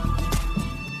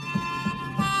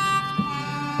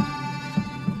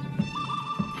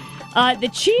 The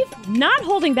Chief not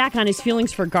holding back on his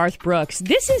feelings for Garth Brooks.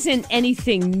 This isn't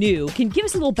anything new. Can you give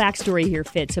us a little backstory here,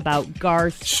 Fitz, about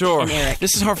Garth Sure. and Eric?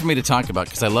 This is hard for me to talk about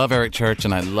because I love Eric Church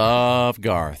and I love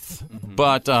Garth.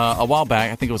 But a while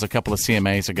back, I think it was a couple of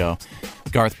CMAs ago,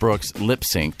 Garth Brooks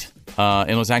lip-synced.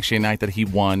 And it was actually a night that he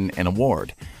won an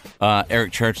award.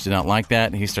 Eric Church did not like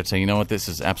that. And he started saying, you know what, this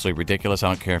is absolutely ridiculous. I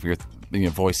don't care if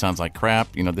your voice sounds like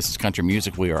crap. This is country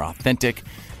music. We are authentic.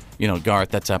 Garth,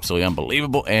 that's absolutely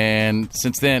unbelievable. And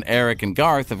since then, Eric and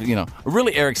Garth have,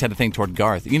 really Eric's had a thing toward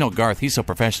Garth. Garth, he's so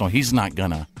professional. He's not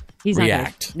going to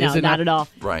react. No, not at all.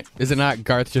 Right. Is it not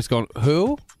Garth just going,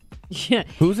 who? Yeah.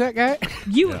 Who's that guy?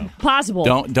 Possible.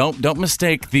 Don't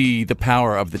mistake the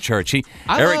power of the church.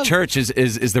 Eric Church is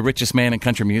the richest man in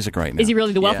country music right now. Is he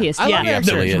really the wealthiest? I love Eric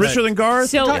Church. Is. Richer than Garth?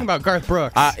 So, We're talking about Garth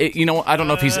Brooks. I don't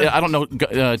know if he's. I don't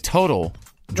know total.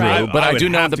 Drew, Right. but I would do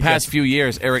know in have the to past guess. few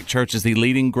years, Eric Church is the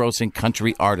leading grossing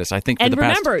country artist. I think for and the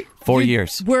past remember, 4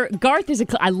 years. Where Garth is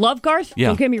I love Garth. Yeah.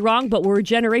 Don't get me wrong, but we're a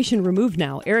generation removed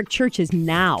now. Eric Church is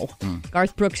now. Mm.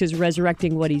 Garth Brooks is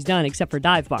resurrecting what he's done, except for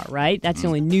Dive Bar, right? That's the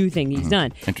only new thing he's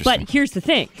done. Interesting. But here's the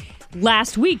thing.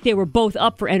 Last week, they were both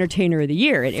up for Entertainer of the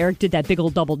Year, and Eric did that big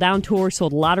old Double Down tour,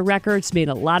 sold a lot of records, made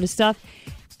a lot of stuff,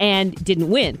 and didn't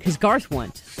win because Garth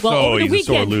won. Well, So over the he's a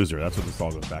sore weekend, loser. That's what this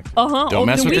all goes back to. Don't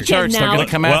mess with the church. They're going to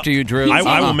come after you, Drew.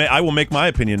 I will make my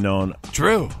opinion known.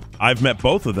 Drew. I've met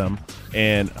both of them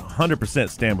and 100%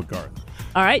 stand with Garth.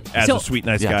 All right. As so, a sweet,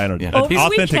 nice guy and an Over the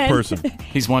authentic weekend- person.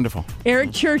 He's wonderful.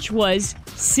 Eric Church was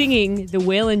singing the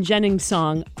Waylon Jennings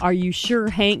song, Are You Sure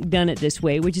Hank Done It This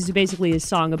Way, which is basically a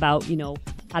song about,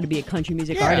 how to be a country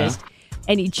music artist.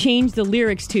 And he changed the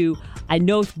lyrics to, I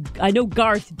know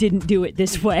Garth didn't do it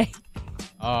this way.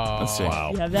 Oh, let's see. You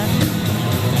have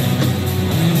that?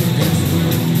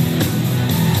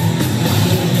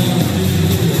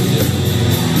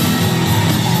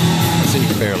 So you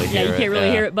can barely hear it. Yeah, you can't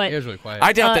really hear it, but It was really quiet.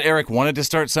 I doubt that Eric wanted to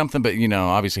start something, but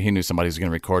obviously he knew somebody was going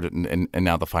to record it, and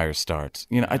now the fire starts.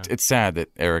 It's sad that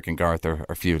Eric and Garth are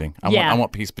feuding. I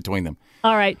want peace between them.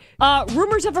 All right.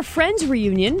 Rumors of a Friends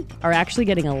reunion are actually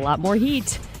getting a lot more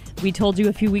heat. We told you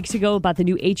a few weeks ago about the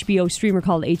new HBO streamer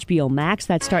called HBO Max.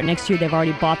 That starts next year. They've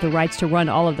already bought the rights to run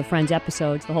all of the Friends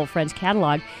episodes, the whole Friends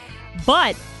catalog.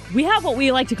 But we have what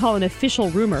we like to call an official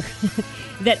rumor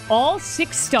that all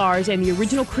 6 stars and the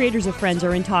original creators of Friends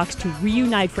are in talks to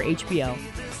reunite for HBO.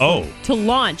 Oh. To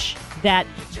launch that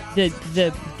the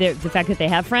fact that they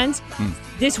have Friends.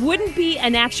 This wouldn't be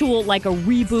an actual like a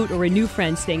reboot or a new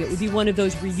Friends thing. It would be one of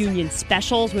those reunion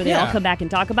specials where they all come back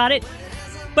and talk about it.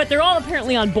 But they're all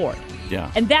apparently on board. Yeah.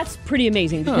 And that's pretty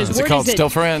amazing because Is it called Still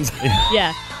Friends?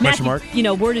 Yeah. Question mark?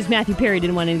 Word is Matthew Perry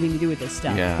didn't want anything to do with this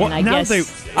stuff. Yeah. Well, And I now guess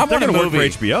if I they're want a going to work for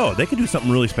movie. HBO, they could do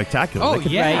something really spectacular. Oh, They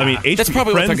could- yeah. I mean, That's HBO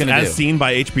probably what they're Friends gonna as do. seen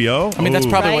by HBO. I mean, that's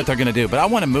probably Right. what they're going to do. But I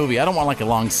want a movie. I don't want like a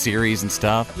long series and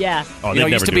stuff. Yeah. Oh, It they'd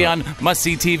used never to do be it. on Must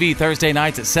See TV Thursday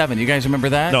nights at 7. You guys remember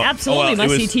that? No. Absolutely, it must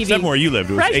was see TV. 7 where you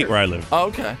lived. It was Frasier. 8 where I lived. Oh,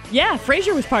 okay. Yeah,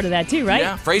 Frasier was part of that too, right?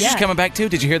 Yeah. Frasier's coming back too.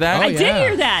 Did you hear that? I did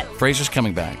hear that. Frasier's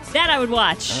coming back. That I would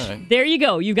watch. All right. There you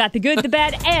go. You got the good, the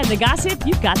bad, and the gossip.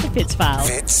 You've got the Fitz Files.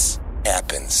 Fitz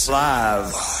happens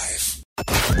Live.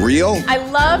 Real, I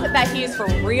love that he's for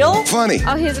real. funny,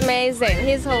 Oh, he's amazing.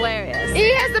 He's hilarious.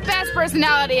 He has the best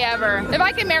personality ever. If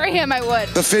I could marry him, I would.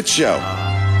 The Fitz Show.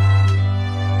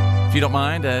 If you don't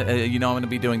mind, I'm going to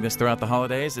be doing this throughout the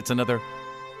holidays. It's another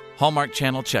Hallmark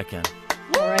Channel check-in.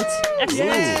 All right. Excellent.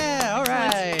 Yeah, all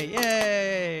right.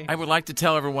 Yay. I would like to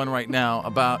tell everyone right now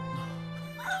about...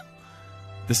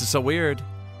 This is so weird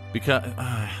because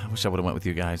I wish I would have went with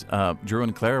you guys. Drew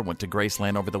and Claire went to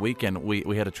Graceland over the weekend.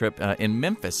 We had a trip in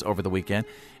Memphis over the weekend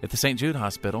at the St. Jude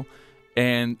Hospital.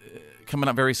 And coming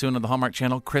up very soon on the Hallmark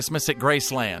Channel, Christmas at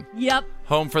Graceland. Yep.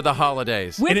 Home for the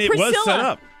holidays. With And it Priscilla. was set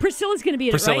up. Priscilla's going to be in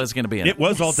it, right? Priscilla's going to be in It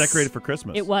was all decorated for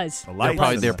Christmas. It was. The They're lights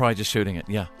probably, and they're the- probably just shooting it,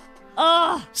 yeah.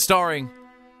 Oh, Starring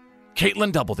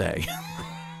Caitlin Doubleday.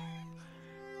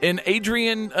 And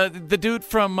Adrian, the dude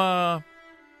from...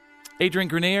 Adrian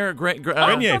Grenier,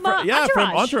 Grenier, from,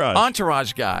 from Entourage.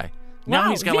 Entourage guy. Now wow.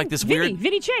 he's got like this weird.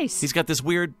 Vinny Chase. He's got this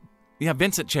weird. Yeah,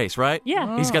 Vincent Chase, right?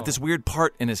 Yeah. He's got this weird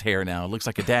part in his hair now. It looks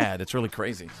like a dad. It's really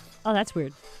crazy. Oh, that's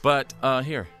weird. But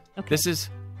here, Okay. this is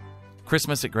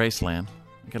Christmas at Graceland.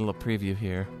 Get a little preview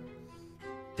here.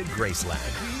 To Graceland.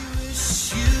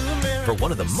 for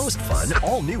one of the most fun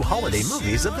all-new holiday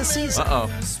movies of the season.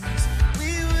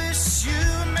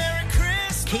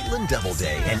 Caitlin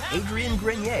Doubleday and Adrian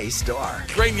Grenier star.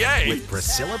 Grenier? With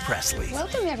Priscilla Presley.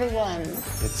 Welcome, everyone.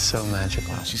 It's so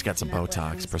magical. She's got some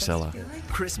Botox, Priscilla.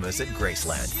 Christmas at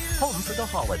Graceland. Home for the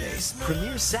holidays.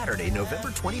 Premieres Saturday, November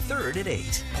 23rd at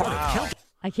 8. Part of Count.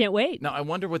 I can't wait. Now, I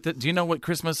wonder do you know what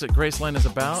Christmas at Graceland is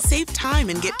about? Save time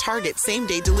and get Target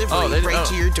same-day delivery right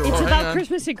to your door. It's about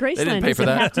Christmas at Graceland. They didn't pay for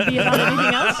Does it that. have to be about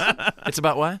anything else? It's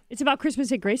about what? It's about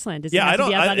Christmas at Graceland. Does it Yeah, have I to don't.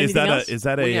 be about anything else? Is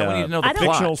that Well, yeah, we need to know the plot.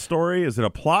 fictional story? Is it a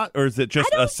plot, or is it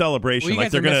just a celebration? Well, you Like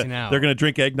guys they're are missing out. gonna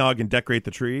drink eggnog and decorate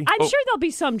the tree? I'm sure there'll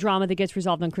be some drama that gets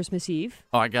resolved on Christmas Eve.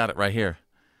 Oh, I got it right here.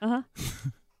 Uh-huh.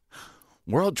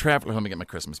 World Traveler. Let me get my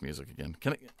Christmas music again.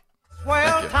 Can I?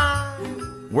 Well,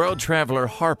 World Traveler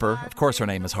Harper, of course her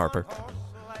name is Harper.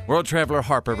 World Traveler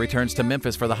Harper returns to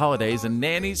Memphis for the holidays and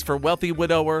nannies for wealthy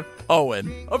widower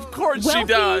Owen. Of course she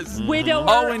does. Widower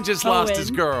Owen just lost Owen.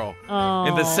 his girl. Oh.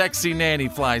 And the sexy nanny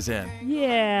flies in.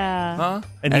 Yeah. Huh?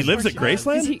 And he lives at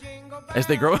Graceland? As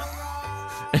they grow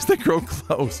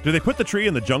close. Do they put the tree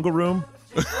in the jungle room?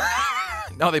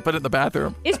 No, they put it in the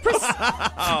bathroom. Is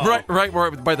Right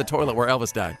where by the toilet where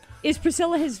Elvis died. Is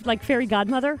Priscilla his fairy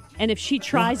godmother? And if she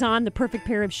tries on the perfect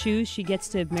pair of shoes, she gets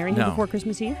to marry him No. before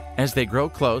Christmas Eve? As they grow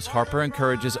close, Harper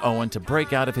encourages Owen to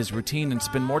break out of his routine and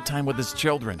spend more time with his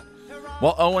children,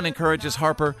 while Owen encourages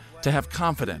Harper to have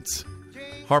confidence.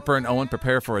 Harper and Owen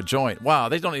prepare for a joint. Wow,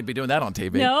 they don't need to be doing that on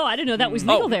TV. No, I didn't know that was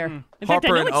legal there. In fact, I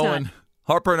know it's not.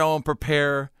 Harper and Owen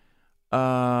prepare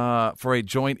for a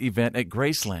joint event at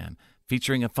Graceland,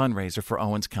 featuring a fundraiser for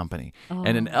Owen's company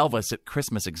and an Elvis at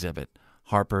Christmas exhibit.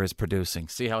 Harper is producing.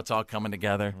 See how it's all coming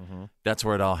together? Mm-hmm. That's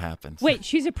where it all happens. Wait,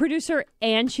 she's a producer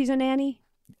and she's a nanny?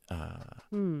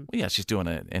 Well, yeah, she's doing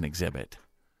an exhibit.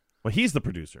 Well, he's the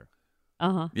producer.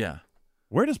 Uh-huh. Yeah.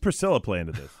 Where does Priscilla play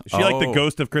into this? Is she like the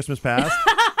ghost of Christmas past?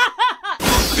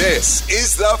 This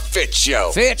is the Fitz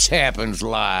Show. Fitz happens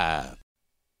live.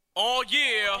 Oh,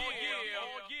 yeah.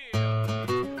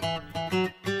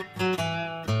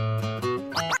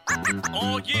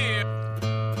 Oh, yeah.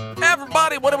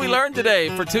 Everybody, what did we learn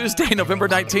today for Tuesday, November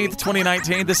 19th,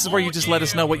 2019? This is where you just let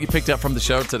us know what you picked up from the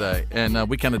show today, and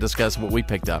we kind of discuss what we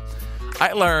picked up.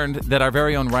 I learned that our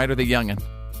very own Ryder the Youngin',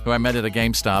 who I met at a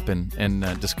GameStop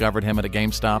and discovered him at a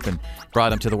GameStop and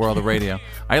brought him to the world of radio.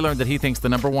 I learned that he thinks the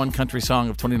number one country song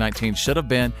of 2019 should have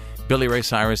been Billy Ray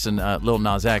Cyrus and Lil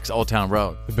Nas X, Old Town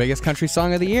Road. The biggest country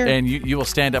song of the year. And you will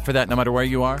stand up for that no matter where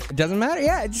you are? It doesn't matter.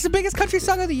 Yeah, it's the biggest country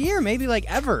song of the year, maybe like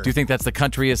ever. Do you think that's the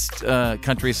country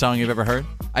song you've ever heard?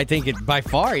 I think it by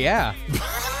far, yeah.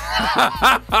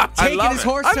 Taking his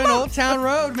horse to an Old Town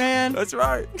Road, man. That's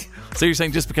right. So you're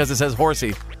saying just because it says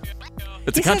horsey,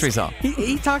 it's a country song?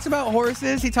 He talks about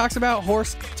horses. He talks about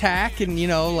horse tack and,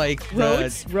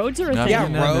 roads. Roads are a thing.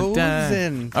 Yeah, roads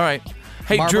and... All right.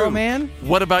 Hey, Marlboro Drew, Man?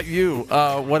 What about you?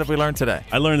 What have we learned today?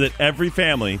 I learned that every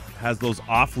family has those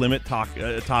off-limit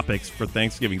topics for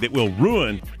Thanksgiving that will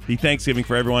ruin the Thanksgiving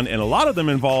for everyone, and a lot of them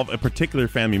involve a particular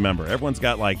family member. Everyone's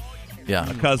got, a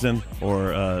cousin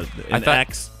or an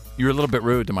ex. You were a little bit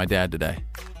rude to my dad today.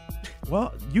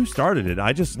 Well, you started it.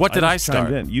 What did I start?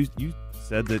 Chimed in. You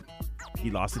said that he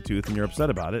lost a tooth and you're upset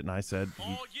about it, and I said you're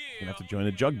going to have to join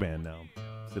a jug band now.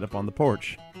 Sit up on the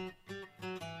porch.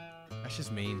 That's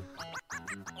just mean.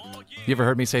 You ever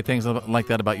heard me say things like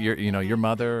that about your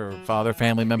mother or father,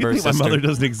 family member, You think sister? my mother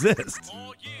doesn't exist.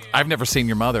 I've never seen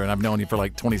your mother, and I've known you for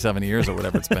 27 years or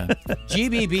whatever it's been.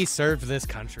 GBB served this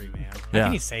country, man. How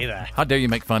can you say that? How dare you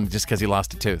make fun just because he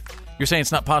lost a tooth? You're saying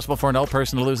it's not possible for an old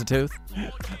person to lose a tooth?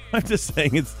 I'm just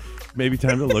saying it's maybe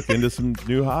time to look into some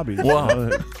new hobbies.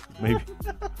 Wow. Maybe.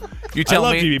 You tell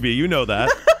I love me. GBB. You know that.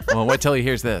 Well, wait till he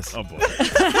hears this. Oh, boy.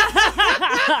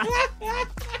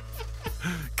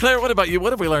 Claire, what about you?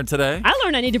 What have we learned today? I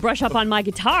learned I need to brush up on my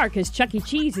guitar because Chuck E.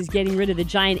 Cheese is getting rid of the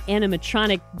giant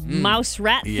animatronic mouse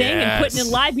rat thing and putting in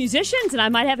live musicians, and I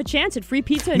might have a chance at free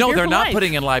pizza and No, beer they're for not life.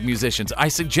 putting in live musicians. I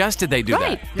suggested they do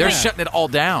Right, that. They're yeah. shutting it all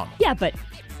down. Yeah, but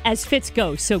as Fitz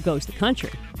goes, so goes the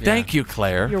country. Thank you,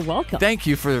 Claire. You're welcome. Thank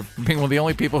you for being one of the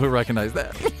only people who recognize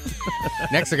that.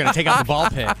 Next, they're going to take out the ball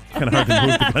pit. Kind of hard to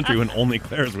move the country when only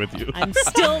Claire's with you. I'm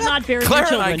still not very Claire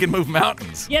good and I children. can move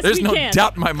mountains. Yes, There's we no can.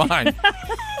 doubt in my mind.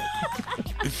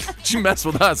 You mess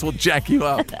with us, we'll jack you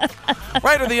up.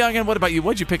 Ryder the Youngin', what about you?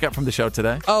 What'd you pick up from the show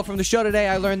today? Oh, from the show today,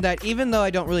 I learned that even though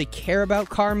I don't really care about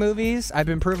car movies, I've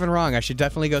been proven wrong. I should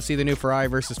definitely go see the new Ferrari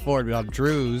versus Ford. We have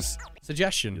Drew's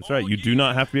suggestion. That's right. You do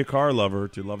not have to be a car lover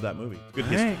to love that movie. Good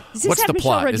history. Does this What's have the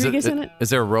Michelle plot? Rodriguez in it? Is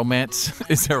there a romance?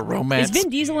 Is there a romance? Is Vin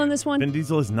Diesel in this one? Vin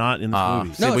Diesel is not in this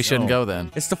movie. See, we shouldn't go then.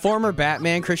 It's the former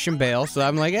Batman, Christian Bale, so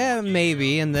I'm like,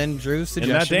 maybe. And then Drew's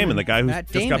suggestion. And Matt Damon, the guy who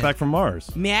just got back from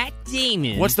Mars. Matt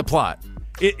Damon. What's the plot?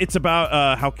 It's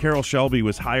about how Carroll Shelby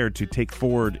was hired to take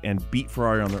Ford and beat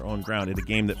Ferrari on their own ground in a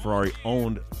game that Ferrari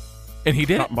owned. And he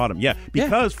did? Top and bottom. Yeah,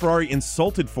 because Ferrari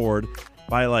insulted Ford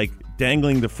by, like,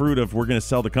 dangling the fruit of we're going to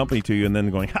sell the company to you and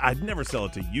then going, I'd never sell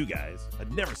it to you guys.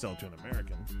 I'd never sell it to an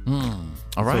American.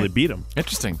 All right. So they beat him.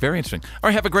 Interesting. Very interesting. All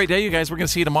right, have a great day, you guys. We're going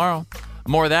to see you tomorrow.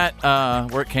 More of that,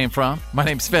 where it came from. My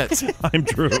name's Fitz. I'm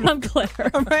Drew. I'm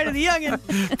Claire. I'm Ray the Youngin.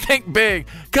 Think big,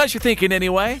 because you're thinking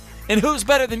anyway. And who's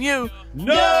better than you?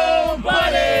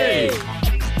 Nobody!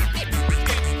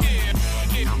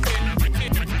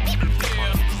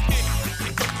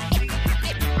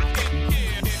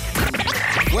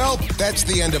 Well, that's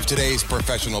the end of today's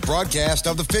professional broadcast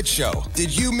of The Fitz Show.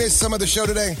 Did you miss some of the show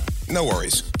today? No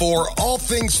worries. For all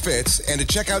things Fitz and to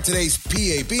check out today's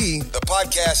PAB, the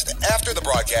podcast after the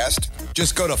broadcast,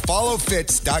 just go to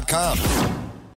followfitz.com.